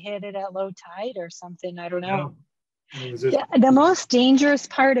maybe they hit it at low tide or something. I don't know. Yeah. The most dangerous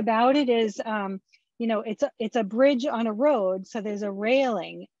part about it is, it's a bridge on a road, so there's a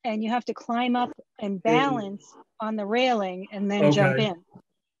railing, and you have to climb up and balance on the railing and then jump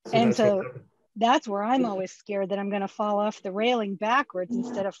in. So that's where I'm always scared that I'm going to fall off the railing backwards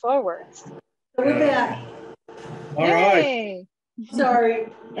instead of forwards. So we're back. All right. Sorry.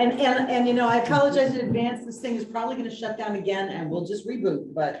 And I apologize in advance. This thing is probably going to shut down again and we'll just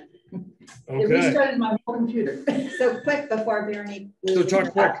reboot, but it restarted my whole computer. So quick before Veronique. So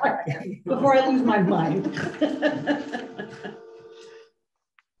talk quick. Before I lose my mind.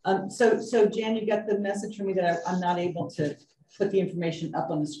 So Jan, you got the message from me that I'm not able to put the information up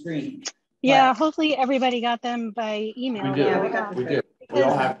on the screen. Yeah, hopefully everybody got them by email. We did. We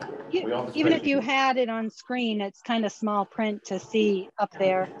all have. Even if you had it on screen, it's kind of small print to see up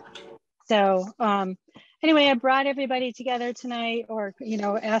there. So anyway, I brought everybody together tonight, or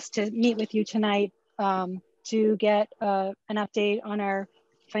asked to meet with you tonight to get an update on our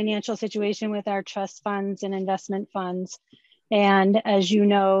financial situation with our trust funds and investment funds. And as you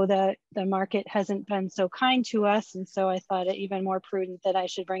know, the market hasn't been so kind to us, and so I thought it even more prudent that I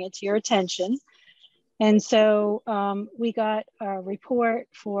should bring it to your attention. And so we got a report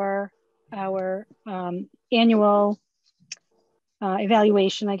for our annual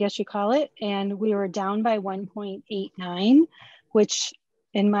evaluation, I guess you call it, and we were down by 1.89, which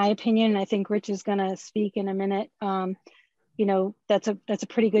in my opinion, I think Rich is going to speak in a minute, that's a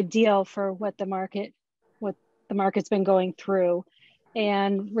pretty good deal for what the market's been going through.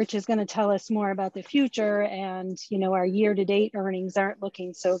 And Rich is going to tell us more about the future, and our year-to-date earnings aren't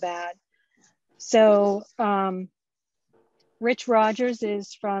looking so bad. So Rich Rogers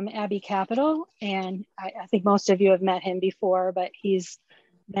is from Abbey Capital, and I think most of you have met him before, but he's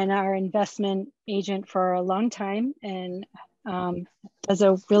been our investment agent for a long time and does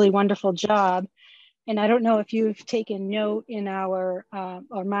a really wonderful job. And I don't know if you've taken note in our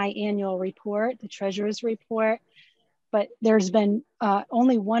or my annual report, the treasurer's report, but there's been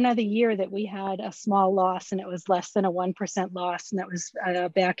only one other year that we had a small loss, and it was less than a 1% loss, and that was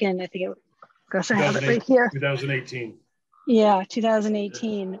back in, I think it. Gosh, I have it right here. 2018. Yeah,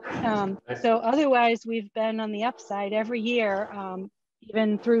 2018. So otherwise, we've been on the upside every year,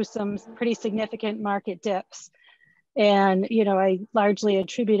 even through some pretty significant market dips. And, I largely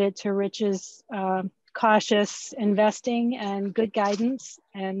attribute it to Rich's cautious investing and good guidance.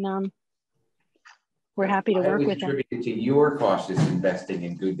 And we're happy to work with him. I attribute it to your cautious investing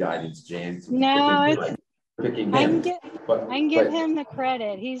and good guidance, Jan. No, it's picking him. I can give him the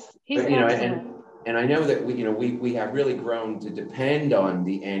credit. He's excellent. And I know that we have really grown to depend on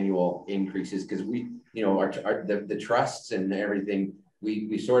the annual increases because the trusts and everything,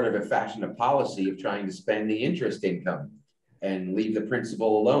 we sort of have fashioned a policy of trying to spend the interest income and leave the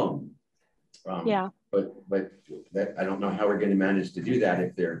principal alone. Yeah. But I don't know how we're going to manage to do that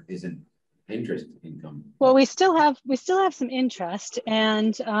if there isn't interest income. Well, we still have some interest,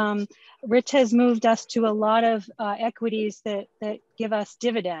 and Rich has moved us to a lot of equities that give us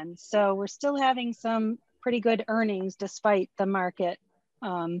dividends. So we're still having some pretty good earnings despite the market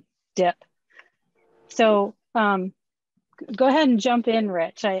dip. So go ahead and jump in,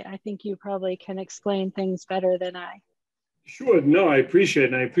 Rich. I think you probably can explain things better than I. Sure. No, I appreciate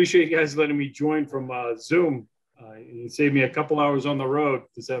it. And I appreciate you guys letting me join from Zoom. You saved me a couple hours on the road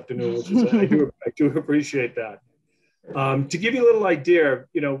this afternoon, which is I do appreciate that. To give you a little idea,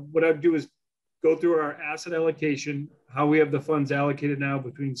 what I do is go through our asset allocation, how we have the funds allocated now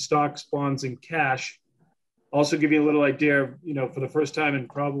between stocks, bonds, and cash. Also give you a little idea, for the first time in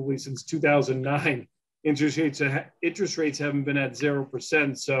probably since 2009, interest rates haven't been at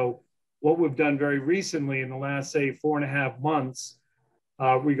 0%. So what we've done very recently in the last, say, 4.5 months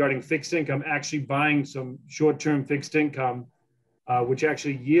regarding fixed income, actually buying some short-term fixed income, which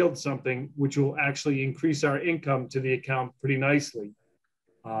actually yields something, which will actually increase our income to the account pretty nicely.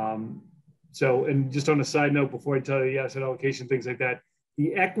 So, and just on a side note, before I tell you the asset allocation, things like that,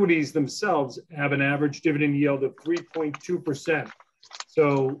 the equities themselves have an average dividend yield of 3.2%.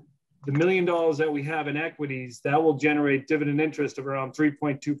 So the $1 million that we have in equities, that will generate dividend interest of around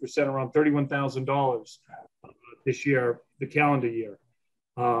 3.2%, around $31,000 this year, the calendar year.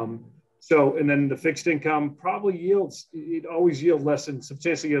 So, and then the fixed income probably yields, it always yields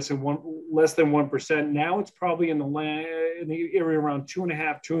substantially less than 1%. Now it's probably in the area around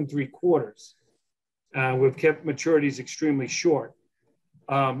 2.5, 2 3/4. We've kept maturities extremely short.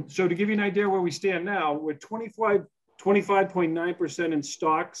 So to give you an idea where we stand now, we're 25.9% in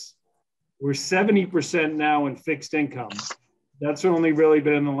stocks. We're 70% now in fixed income. That's only really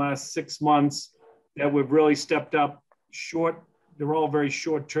been in the last 6 months that we've really stepped up short. They're all very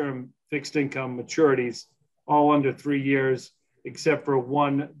short-term fixed income maturities, all under 3 years, except for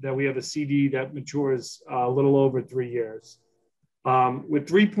one that we have a CD that matures a little over 3 years. With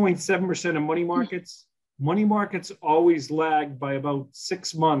 3.7% of money markets always lag by about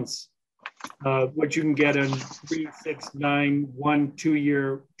 6 months what you can get in 3, 6, 9, 1,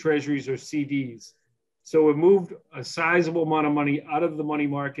 2-year treasuries or CDs. So we've moved a sizable amount of money out of the money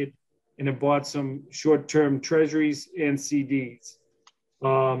market and have bought some short-term treasuries and CDs.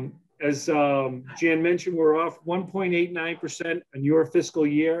 As Jan mentioned, we're off 1.89% in your fiscal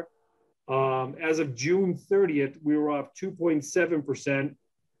year. As of June 30th, we were off 2.7%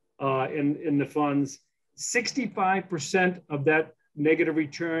 in the funds. 65% of that negative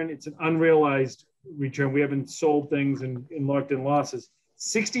return, it's an unrealized return. We haven't sold things and locked in losses.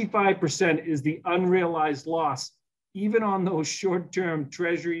 65% is the unrealized loss, even on those short-term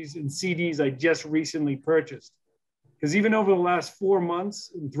treasuries and CDs I just recently purchased. Because even over the last 4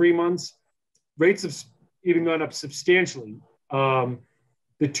 months and 3 months, rates have even gone up substantially. The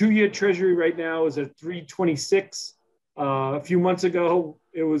 2-year treasury right now is at 3.26. A few months ago,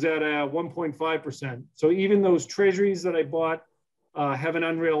 it was at 1.5%. So even those treasuries that I bought have an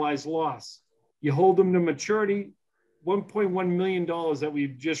unrealized loss. You hold them to maturity, $1.1 million that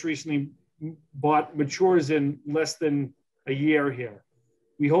we've just recently bought matures in less than a year here.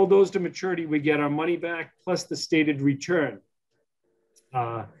 We hold those to maturity, we get our money back plus the stated return.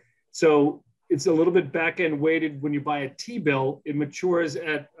 So it's a little bit back-end weighted. When you buy a T-bill, it matures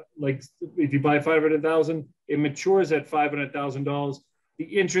at, like, if you buy 500,000, it matures at $500,000. The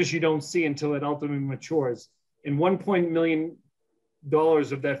interest you don't see until it ultimately matures. And $1 million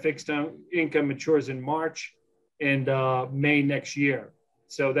of that fixed income matures in March and May next year.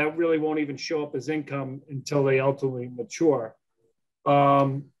 So that really won't even show up as income until they ultimately mature.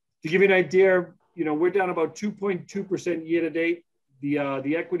 To give you an idea, we're down about 2.2% year to date.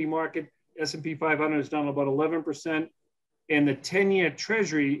 The equity market, S&P 500 is down about 11%, and the 10-year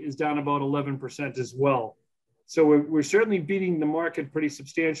treasury is down about 11% as well. So we're certainly beating the market pretty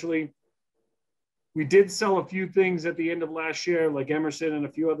substantially. We did sell a few things at the end of last year, like Emerson and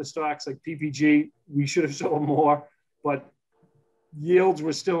a few other stocks like PPG. We should have sold more, but yields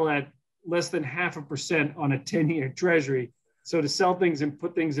were still at less than 0.5% on a 10-year treasury. So to sell things and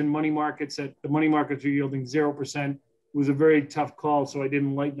put things in money markets at the money markets are yielding 0% was a very tough call. So I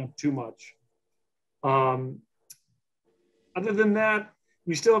didn't lighten up too much. Other than that,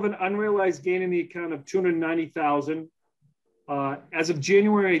 we still have an unrealized gain in the account of $290,000. As of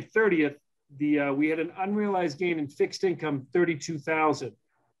January 30th, we had an unrealized gain in fixed income, $32,000.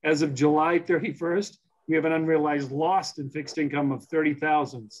 As of July 31st, we have an unrealized loss in fixed income of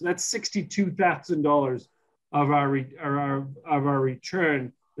 $30,000. So that's $62,000 of our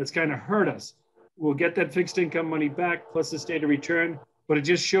return that's kind of hurt us. We'll get that fixed income money back plus the state of return, but it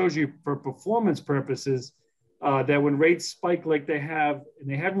just shows you for performance purposes that when rates spike like they have, and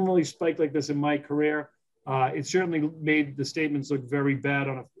they haven't really spiked like this in my career, it certainly made the statements look very bad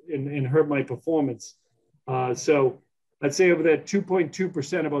and hurt my performance. So I'd say over that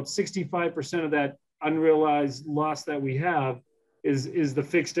 2.2%, about 65% of that unrealized loss that we have is the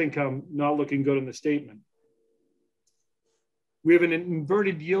fixed income not looking good in the statement. We have an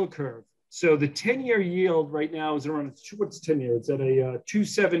inverted yield curve. So the 10-year yield right now is around, what's 10-year? It's at a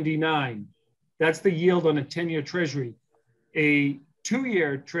 279. That's the yield on a 10-year treasury. A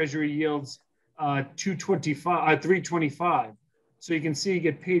 2-year treasury yields 325. So you can see you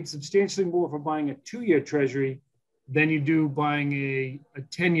get paid substantially more for buying a 2-year treasury than you do buying a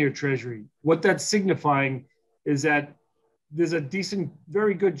 10-year treasury. What that's signifying is that there's a decent,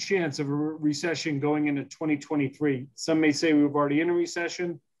 very good chance of a recession going into 2023. Some may say we've already in a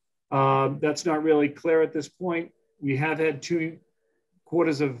recession. That's not really clear at this point. We have had 2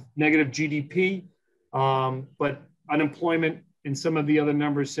 quarters of negative GDP, but unemployment and some of the other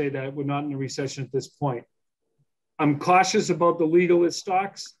numbers say that we're not in a recession at this point. I'm cautious about the legalist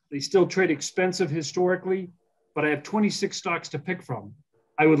stocks. They still trade expensive historically, but I have 26 stocks to pick from.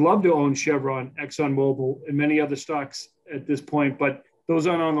 I would love to own Chevron, ExxonMobil, and many other stocks at this point, but those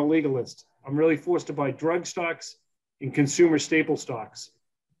aren't on the legal list. I'm really forced to buy drug stocks and consumer staple stocks,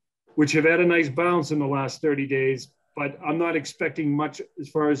 which have had a nice bounce in the last 30 days, but I'm not expecting much as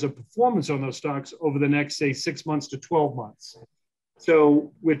far as a performance on those stocks over the next, say, 6 months to 12 months.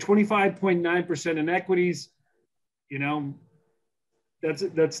 So with 25.9% in equities, you know,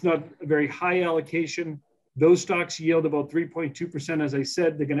 that's not a very high allocation. Those stocks yield about 3.2%. As I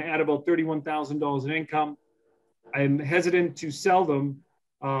said, they're going to add about $31,000 in income. I'm hesitant to sell them.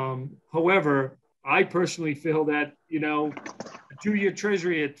 However, I personally feel that, you know, a 2-year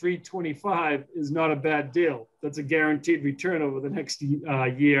treasury at 3.25 is not a bad deal. That's a guaranteed return over the next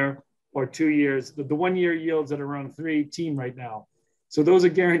year or 2 years. The 1-year yields at around 3.18 right now. So those are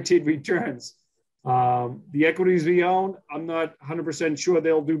guaranteed returns. The equities we own, I'm not 100% sure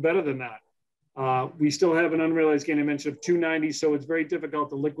they'll do better than that. We still have an unrealized gain I mentioned of 290, so it's very difficult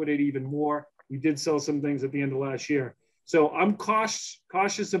to liquidate even more. We did sell some things at the end of last year. So I'm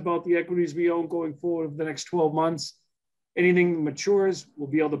cautious about the equities we own going forward over the next 12 months. Anything matures, we'll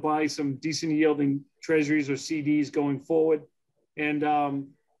be able to buy some decent yielding treasuries or CDs going forward. And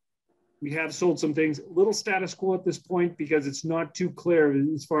we have sold some things, a little status quo at this point because it's not too clear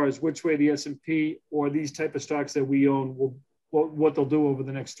as far as which way the S&P or these type of stocks that we own will, what they'll do over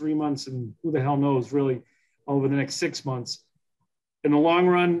the next 3 months, and who the hell knows really over the next 6 months. In the long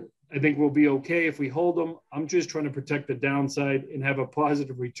run, I think we'll be okay if we hold them. I'm just trying to protect the downside and have a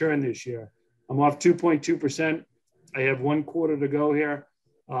positive return this year. I'm off 2.2%. I have 1 quarter to go here.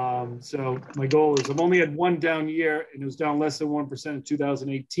 So my goal is I've only had 1 down year, and it was down less than 1% in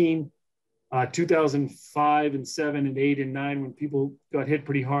 2018. 2005 and 7 and 8 and 9, when people got hit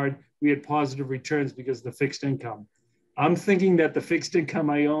pretty hard, we had positive returns because of the fixed income. I'm thinking that the fixed income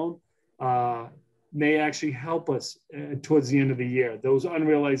I own may actually help us towards the end of the year. Those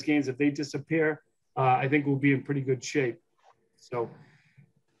unrealized gains, if they disappear, I think we'll be in pretty good shape. So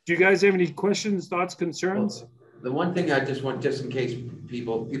do you guys have any questions, thoughts, concerns? Well, the one thing I just want, just in case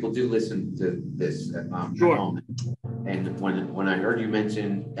people do listen to this at Sure. home, and when I heard you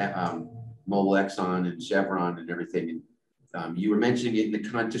mention Mobil, Exxon, and Chevron and everything, you were mentioning it in the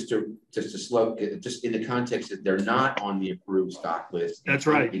just in the context that they're not on the approved stock list. That's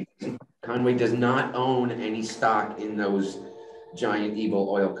right. Conway does not own any stock in those giant evil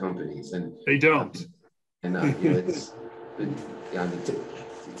oil companies, and they don't. And you know, it's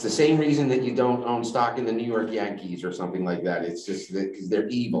the same reason that you don't own stock in the New York Yankees or something like that. It's just that because they're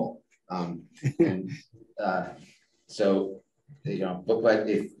evil, so. You know, but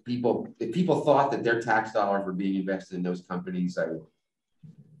if people thought that their tax dollars were being invested in those companies,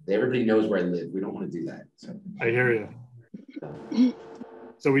 everybody knows where I live. We don't want to do that. So. I hear you.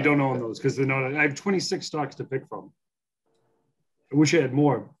 So we don't own those because they're not. I have 26 stocks to pick from. I wish I had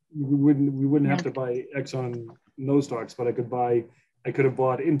more. We wouldn't have to buy Exxon in those stocks, but I could have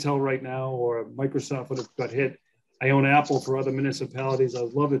bought Intel right now, or Microsoft would have got hit. I own Apple for other municipalities. I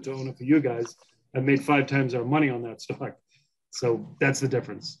would love it to own it for you guys. I've made 5 times our money on that stock. So that's the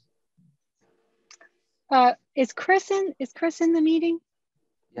difference. Is Chris in the meeting?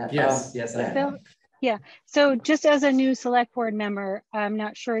 Yeah. Yes, I am. Yeah. So just as a new select board member, I'm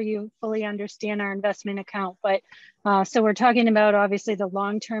not sure you fully understand our investment account, but so we're talking about obviously the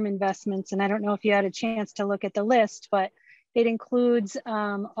long-term investments, and I don't know if you had a chance to look at the list, but it includes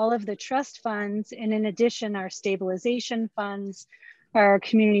all of the trust funds, and in addition, our stabilization funds, our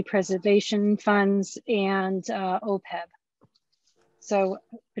community preservation funds, and OPEB. So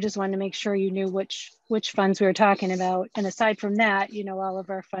I just wanted to make sure you knew which funds we were talking about. And aside from that, you know, all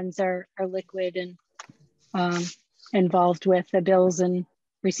of our funds are liquid and involved with the bills and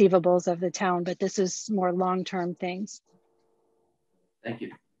receivables of the town, but this is more long-term things. Thank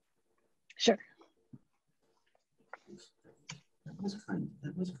you. Sure. That was kind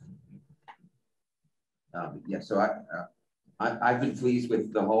of. Yeah, so I've been pleased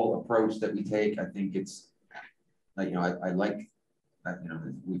with the whole approach that we take. I think it's, you know, I like. You know,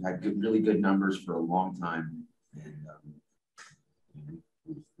 we've had really good numbers for a long time, and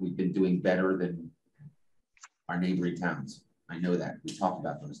we've been doing better than our neighboring towns. I know that. We talked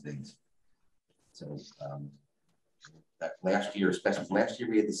about those things. So that last year, especially last year,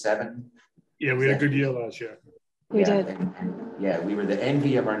 we had the 7. Yeah, we had a good year last year. We did. Yeah, we were the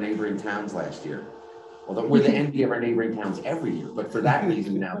envy of our neighboring towns last year. Well, we're the envy of our neighboring towns every year, but for that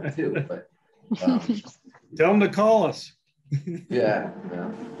reason now too. But tell them to call us. Yeah.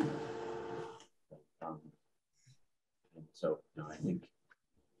 So I think.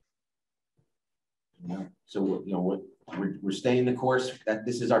 So we're staying the course. That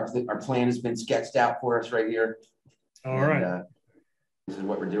this is our plan has been sketched out for us right here. All right. This is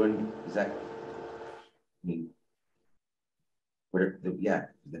what we're doing. Is that? I mean,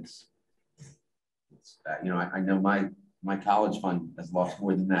 that's. I know my college fund has lost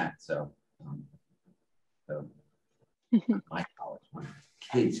more than that. So my college fund,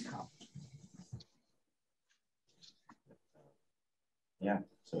 kids' college. Yeah.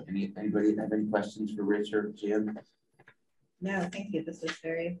 So anybody have any questions for Rich or Jim? No, thank you. This was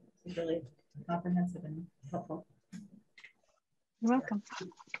really comprehensive and helpful. You're welcome.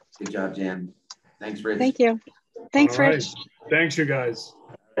 Good job, Jan. Thanks, Rich. Thank you. Thanks, All right. Rich. Thanks, you guys.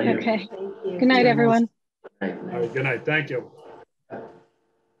 Okay. Thank you. Good night, everyone. All right. All right, good night. Thank you.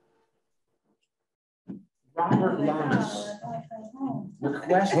 Robert Lamas,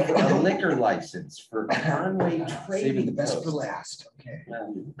 request for a liquor license for Conway Trading. Saving the best for last. Okay.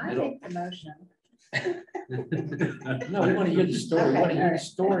 I make the motion. No, we want to hear the story. Okay, We want to hear all the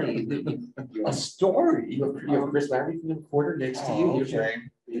story. A story? You have Chris Larry from the Recorder next to you. Okay.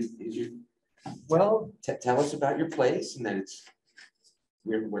 Well, tell us about your place, and then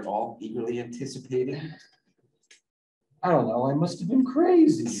we're all eagerly anticipating. I don't know. I must have been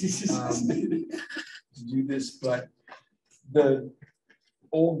crazy to do this, but the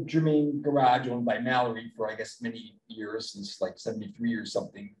old Germain garage owned by Mallory for, I guess, many years, since like 73 or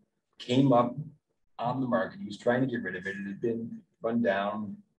something, came up on the market. He was trying to get rid of it. It had been run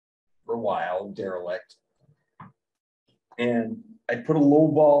down for a while, derelict. And I put a low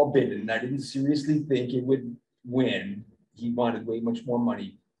ball bid in, and I didn't seriously think it would win. He wanted way much more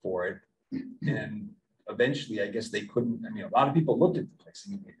money for it. And eventually, I guess they couldn't. I mean, a lot of people looked at the place.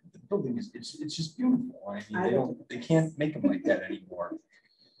 I mean, the building it's just beautiful. I mean, they can't make them like that anymore.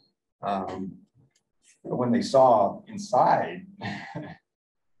 But when they saw inside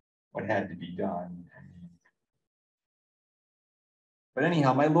what had to be done. But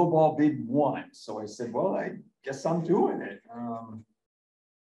anyhow, my lowball bid won. So I said, well, I guess I'm doing it.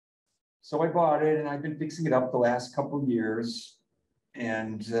 So I bought it, and I've been fixing it up the last couple of years.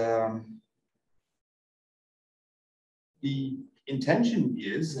 And the intention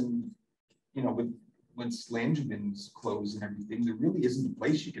is, and with once Langevin's closed and everything, there really isn't a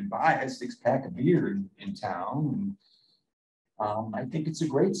place you can buy a 6-pack of beer in town. And I think it's a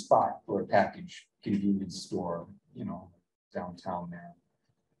great spot for a package convenience store, downtown there.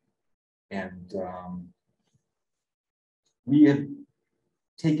 And we have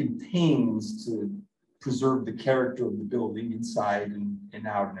taken pains to preserve the character of the building inside and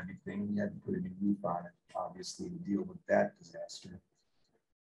out and everything. We had to put a new roof on it, obviously, to deal with that disaster.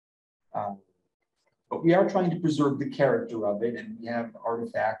 But we are trying to preserve the character of it, and we have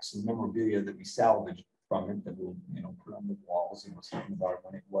artifacts and memorabilia that we salvaged from it that we'll, put on the walls. Something about it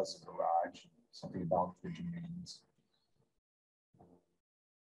when it was a garage, something about the Germains.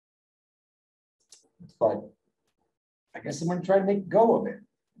 But I guess I'm going to try to make a go of it,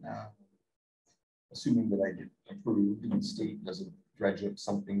 assuming that I get approved and the state doesn't dredge up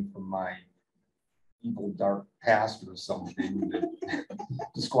something from my evil dark past or something that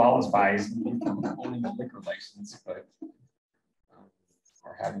disqualifies me from owning a liquor license, but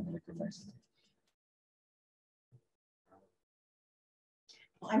or having a liquor license.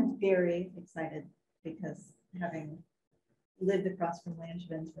 I'm very excited because having lived across from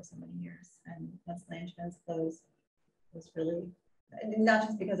Langevin's for so many years, and once Langevin's closed, was really, not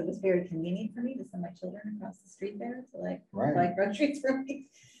just because it was very convenient for me to send my children across the street there to buy groceries for me,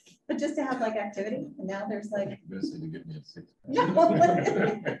 but just to have activity. And now there's to give me a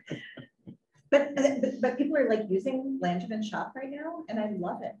 6-pack. But people are using Langevin shop right now, and I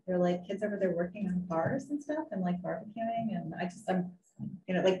love it. They're kids over there working on cars and stuff, and barbecuing, and I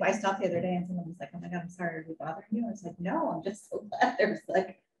stopped the other day and someone was like, "Oh my God, I'm sorry, are we bothering you?" I was like, "No, I'm just so glad there's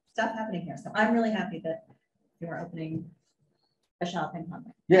stuff happening here." So I'm really happy that you're opening a shop in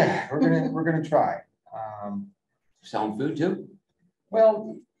Conway. Yeah, we're gonna try. Selling food too?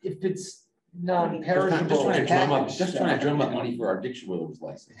 Well, if it's non-perishable, just trying to drum up money for our Dixie Willows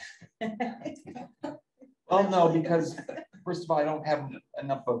license. Well, no, because first of all, I don't have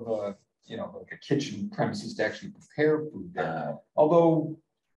enough of a a kitchen premises to actually prepare food there. Although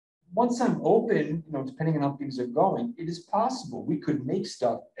once I'm open, depending on how things are going, it is possible we could make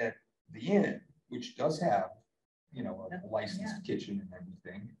stuff at the inn, which does have a licensed kitchen and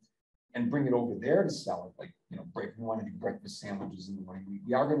everything. and bring it over there to sell it, like, you know, we want to do breakfast sandwiches in the morning.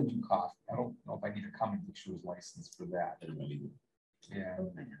 We are going to do coffee. I don't know if I need a common victuals license for that. Yeah,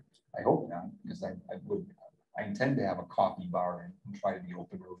 I hope not, because I intend to have a coffee bar and try to be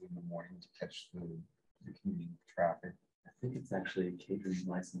open early in the morning to catch the commuting traffic. I think it's actually a catering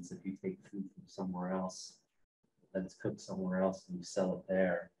license if you take food from somewhere else, then it's cooked somewhere else and you sell it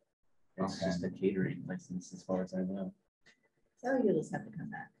there. It's just a catering license as far as I know. So you'll just have to come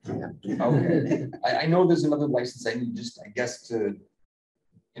back. Yeah. Okay. I know there's another license I need just, I guess, to,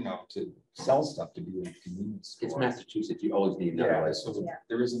 you know, to sell stuff, to be a convenience store. It's Massachusetts, you always need another license. So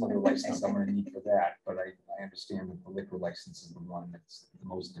there is another license I'm gonna need for that, but I understand that the liquor license is the one that's the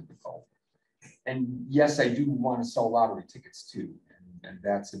most difficult. And yes, I do want to sell lottery tickets too, and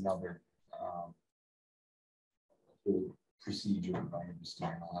that's another whole procedure. I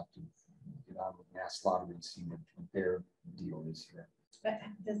understand. I'll have to get on with Mass Lottery and see what their deal is here. But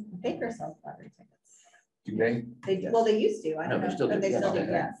does Baker sell lottery tickets? Do they? Well, they used to. I No, don't they know. still do. But they still do.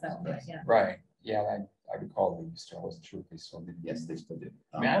 Yeah. Yeah. So yeah. Right. Yeah, I recall they used to. I wasn't sure if they still did. Yes, they still do.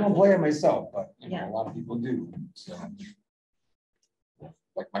 I mean, I don't play it myself, but you know, a lot of people do. So,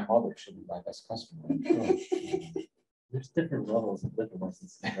 like my mother, she'll be my best customer. I'm sure. There's different levels of liquor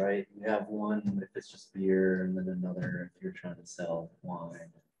licenses, right? You have one if it's just beer, and then another if you're trying to sell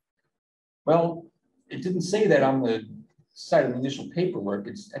wine. Well, it didn't say that on the side of the initial paperwork.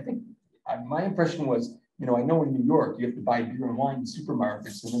 It's, I think, my impression was, you know, I know in New York, you have to buy beer and wine in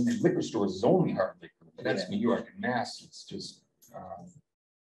supermarkets, and then the liquor stores is only hard liquor. But that's New York. In Mass, it's just,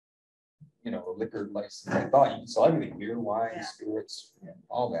 you know, a liquor license. I thought you could sell everything, beer, wine, spirits,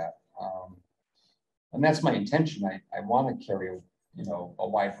 all that. And that's my intention. I want to carry you know, a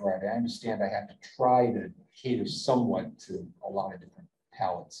wide variety. I understand I have to try to cater somewhat to a lot of different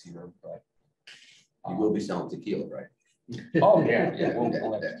palates here, but You will be selling tequila, right? oh yeah,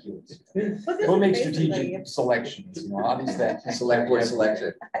 we'll have tequilas. We'll make strategic selections, you know, obviously that Selectboard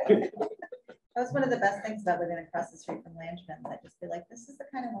selection. That was one of the best things about living across the street from Langeman's. I'd just be like, this is the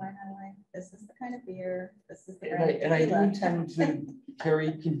kind of wine I like. This is the kind of beer. This is the kind of and I do tequila. intend to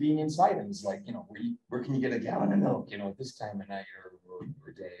carry convenience items like, you know, where can you get a gallon of milk, you know, at this time of night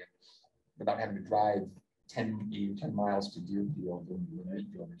or day, without having to drive 8 or 10 miles to Deerfield or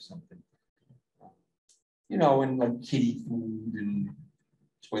Mayfield or something. You know, and like kitty food and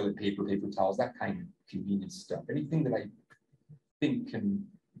toilet paper, paper towels, that kind of convenience stuff. Anything that I think can,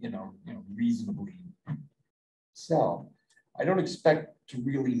 you know, reasonably sell. I don't expect to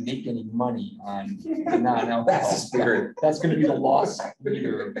really make any money on the non-alcohol spirit. That's going to be the loss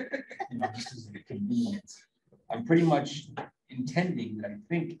leader, you know, just as a convenience. I'm pretty much intending that I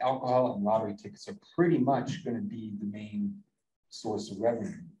think alcohol and lottery tickets are pretty much going to be the main source of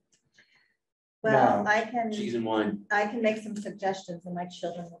revenue. Well, Now, Cheese and wine. I can make some suggestions and my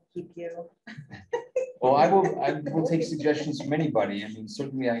children will keep you. well, I will take suggestions from anybody. I mean,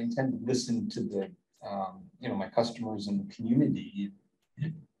 certainly I intend to listen to the, you know, my customers and the community.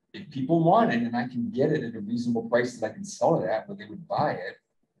 If people want it and I can get it at a reasonable price that I can sell it at, where they would buy it,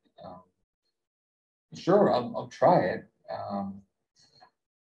 sure, I'll try it.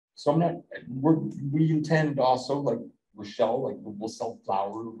 So I'm not, we intend also, like Rochelle, like we'll sell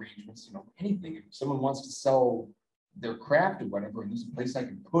flower arrangements, you know, anything. If someone wants to sell their craft or whatever, and there's a place I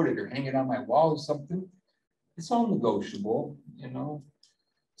can put it or hang it on my wall or something, it's all negotiable, you know.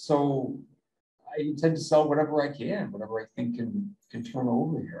 So I intend to sell whatever I can, whatever I think can turn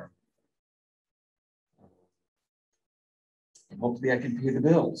over here. And hopefully I can pay the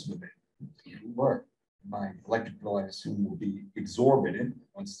bills with it. It'll work. My electric bill, I assume, will be exorbitant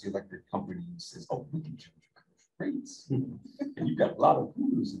once the electric company says, oh, we can charge rates. And you've got a lot of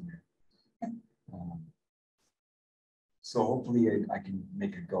coolers in there. So hopefully I can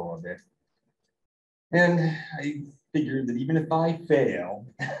make a go of it. And I figured that even if I fail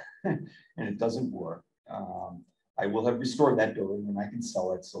and it doesn't work, I will have restored that building and I can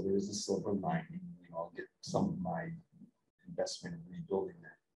sell it. So there's a silver lining. You know, I'll get some of my investment in rebuilding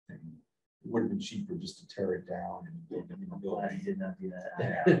that thing. It would have been cheaper just to tear it down and build a new building. Glad you did not do that.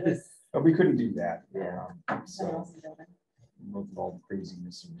 Yeah. But we couldn't do that. Yeah. So with all the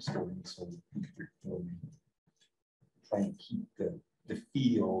craziness of restoring this whole building, trying to keep the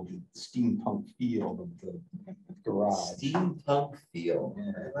feel, the steampunk feel of the garage. Steampunk feel.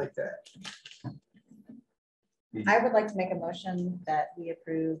 Yeah. I like that. I would like to make a motion that we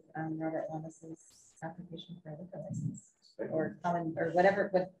approve Robert Lemus's application for a liquor license or common or whatever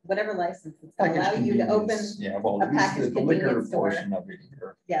license it's going to allow you to open well, a package the liquor convenience store. portion of it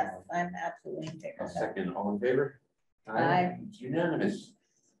here. Yes, I'm absolutely in favor A of that. second, all in favor? Aye. It's unanimous.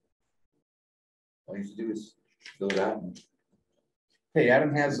 All you have to do is fill it out and Hey,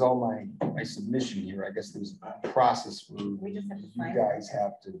 Adam has all my submission here. I guess there's a process where We just have to you sign it. guys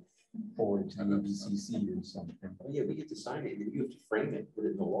have to forward it to the ABCC or something. Oh, yeah, we get to sign it, and you have to frame it, put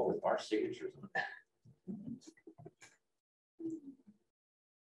it in the wall with our signatures on it.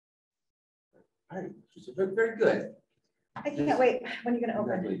 All right, so very good. I can't wait. When are you gonna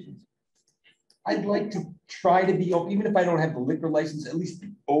open? Congratulations. I'd like to try to be open, even if I don't have the liquor license, at least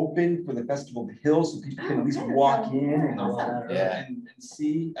be open for the Festival of the Hill so people can at least walk in and, Yeah. and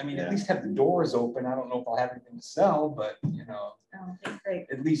see. I mean, Yeah. at least have the doors open. I don't know if I'll have anything to sell, but you know, Oh, that's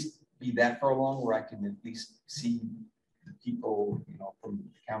great. at least be that for long where I can at least see the people, you know, from the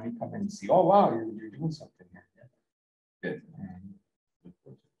county come in and see, oh, wow, you're doing something here. Good.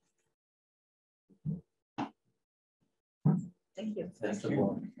 Thank you. Thank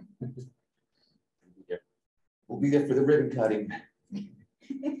you. We'll be there for the ribbon cutting.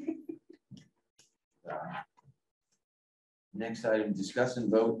 Next item, discuss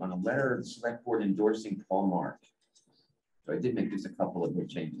and vote on a letter of the select board endorsing Paul Mark. So I did make just a couple of little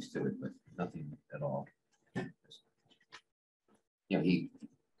changes to it, but nothing at all. You know,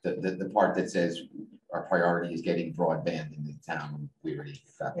 the part that says our priority is getting broadband in the town, we already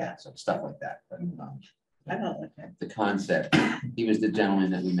got that, so stuff like that. But I don't like that. the concept, he was the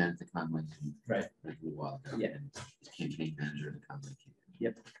gentleman that we met at the Conway. Right. A little while ago. Yeah. And he's campaign manager of the Conway.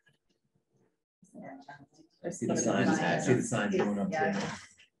 Yep. There's See the some signs, signs. see the signs going up Yeah. there.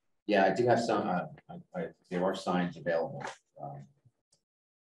 Yeah, I do have some, there are signs available. All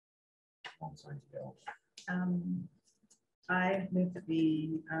signs available. I move that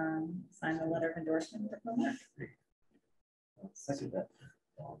we sign the letter of endorsement for Paul Mark. Second that.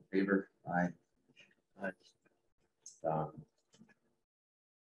 All in favor? Aye.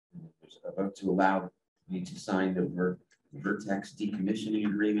 There's a vote to allow me to sign the Vertex decommissioning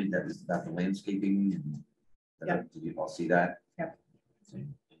agreement that was about the landscaping and. Yep. Did you all see that? Yep. Any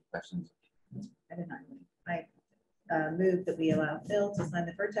questions? I did not. I move that we allow Phil to sign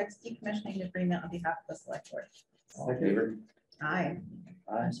the Vertex decommissioning agreement on behalf of the select board. All in favor? Aye.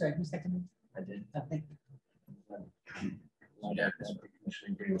 I'm sorry, who seconded? I did. Nothing. Yeah.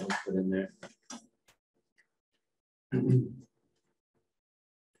 Commissioning agreement was put in there. And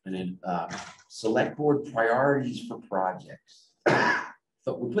then select board priorities for projects.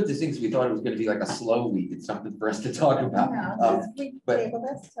 So we put this in because we thought it was going to be like a slow week. It's something for us to talk about. No, we but- table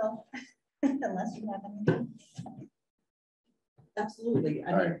this till, unless you have anything. Absolutely.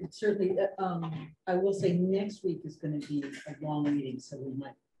 I All mean, it's certainly, I will say next week is going to be a long meeting, so we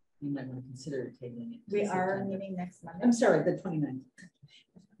might want to consider tabling it. We are meeting next Monday. I'm sorry, the 29th.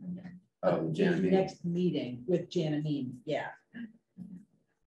 Oh, Jan and me. Next meeting with Jan and me, yeah.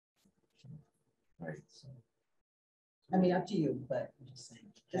 Right. So, I mean, up to you, but I'm just saying.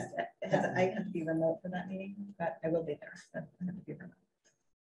 Just, I have to be remote for that meeting, but I will be there. But I have to be remote.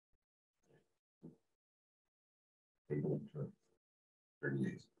 table it for 30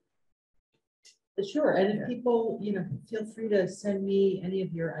 days. Sure, and if people, you know, feel free to send me any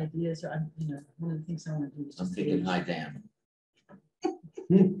of your ideas, or, you know, one of the things I want to do is I'm just. thinking high dam.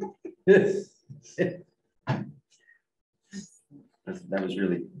 That was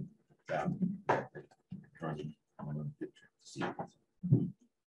really. See.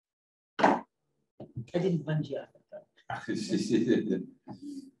 I didn't bungee off it, though.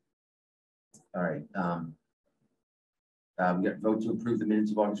 All right. We got vote to approve the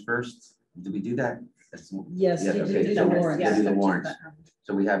minutes of August 1st. Did we do that? Yes, Yeah, you okay, did the so we'll warrants. do the warrants. But,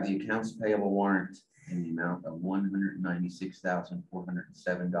 So we have the accounts payable warrant in the amount of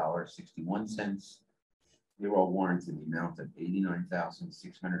 $196,407.61. Payroll warrants in the amount of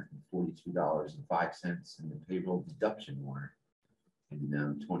 $89,642.05, and the payroll deduction warrant in the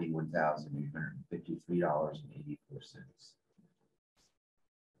amount of $21,853.84.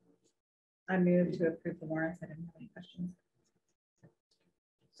 I move to approve the warrants. I didn't have any questions.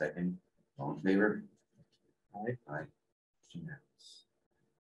 Second, all in favor? Aye. Aye. Unanimous.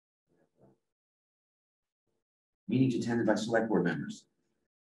 Meetings attended by select board members.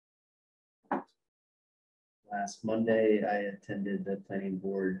 Last Monday, I attended the planning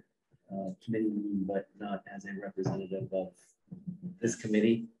board committee meeting, but not as a representative of this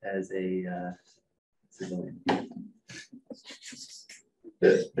committee, as a civilian.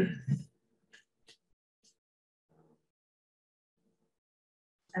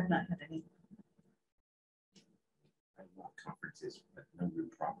 I've not had any. I want conferences, but no real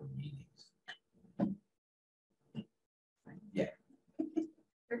proper meetings. Yeah.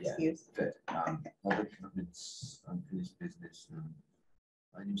 Your Yeah. excuse. Good. Public comments, unfinished business,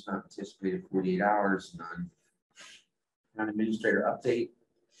 items not anticipated 48 hours, none. Town administrator update.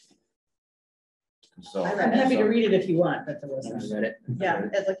 So I'm happy to read it if you want, but there I wasn't. read it. Yeah,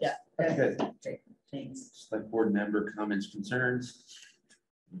 it's like, yeah. Good. Great, thanks. Select board member comments, concerns.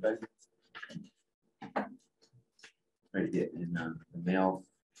 Anybody? Right, yeah, in the mail,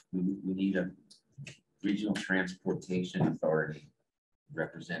 we need a regional transportation authority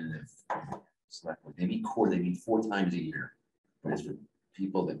representative. Select board. They meet 4 times a year. But it's for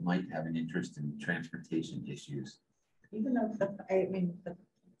people that might have an interest in transportation issues. Even though,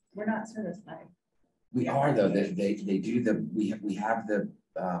 we're not certified. We are though, they do the, we have the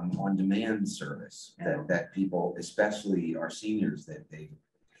on-demand service that people, especially our seniors, that there's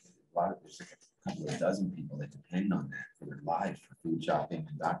like a couple of dozen people that depend on that for their lives, for food shopping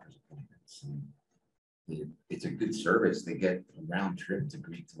and doctor's appointments. And it's a good service. They get a round trip to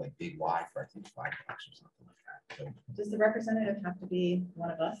Greek to like Big Y for I think $5 or something like that. So, Does the representative have to be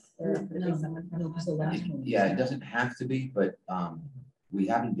one of us? Or could it be someone from- No, because the last one. yeah, it doesn't have to be, but we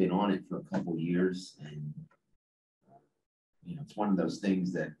haven't been on it for a couple years, and you know, it's one of those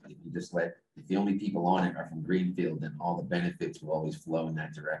things that if you just if the only people on it are from Greenfield, then all the benefits will always flow in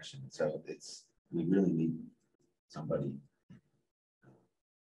that direction. So we really need somebody.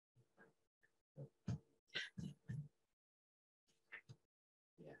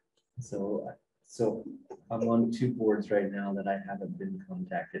 So I'm on 2 boards right now that I haven't been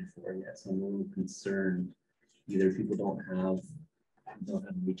contacted for yet. So I'm a little concerned. Either people don't have to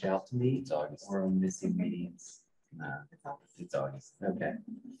reach out to me, or I'm missing meetings. Nah, it's August. Okay.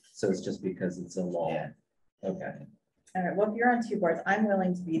 So it's just because it's a law. Yeah. Okay. All right, well, if you're on 2 boards, I'm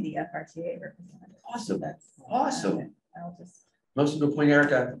willing to be the FRTA representative. Awesome. That's Awesome. I'll just, Motion to appoint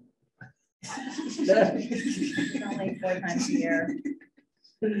Erica. it's only 4 times a year.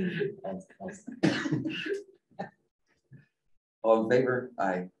 All in favor?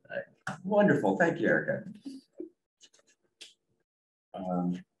 Aye. Wonderful. Thank you, Erica.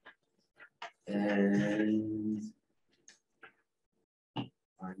 And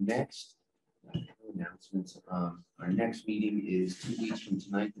our next announcements, our next meeting is 2 weeks from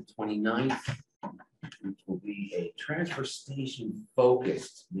tonight, the 29th, which will be a transfer station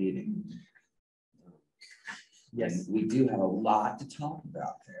focused meeting. Yes, we do have a lot to talk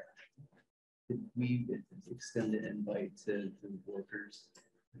about there. Did we extend the invite to the workers?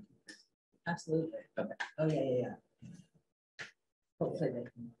 Absolutely. Okay. Oh, yeah. Hopefully they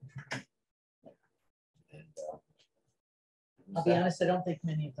can. And, I'll be honest, I don't think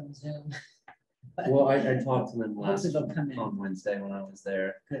many of them Zoom. But Well, I talked to them hopefully they'll come in. on Wednesday when I was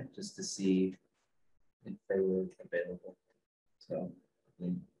there, just to see if they were available. So I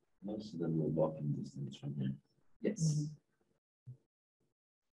think most of them will walk in distance from here. yes.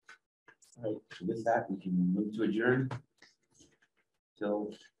 All right, so with that, we can move to adjourn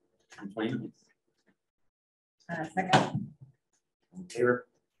till the 29th. Second. All in favor?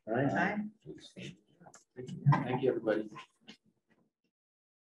 All right. Aye. Thank you, everybody.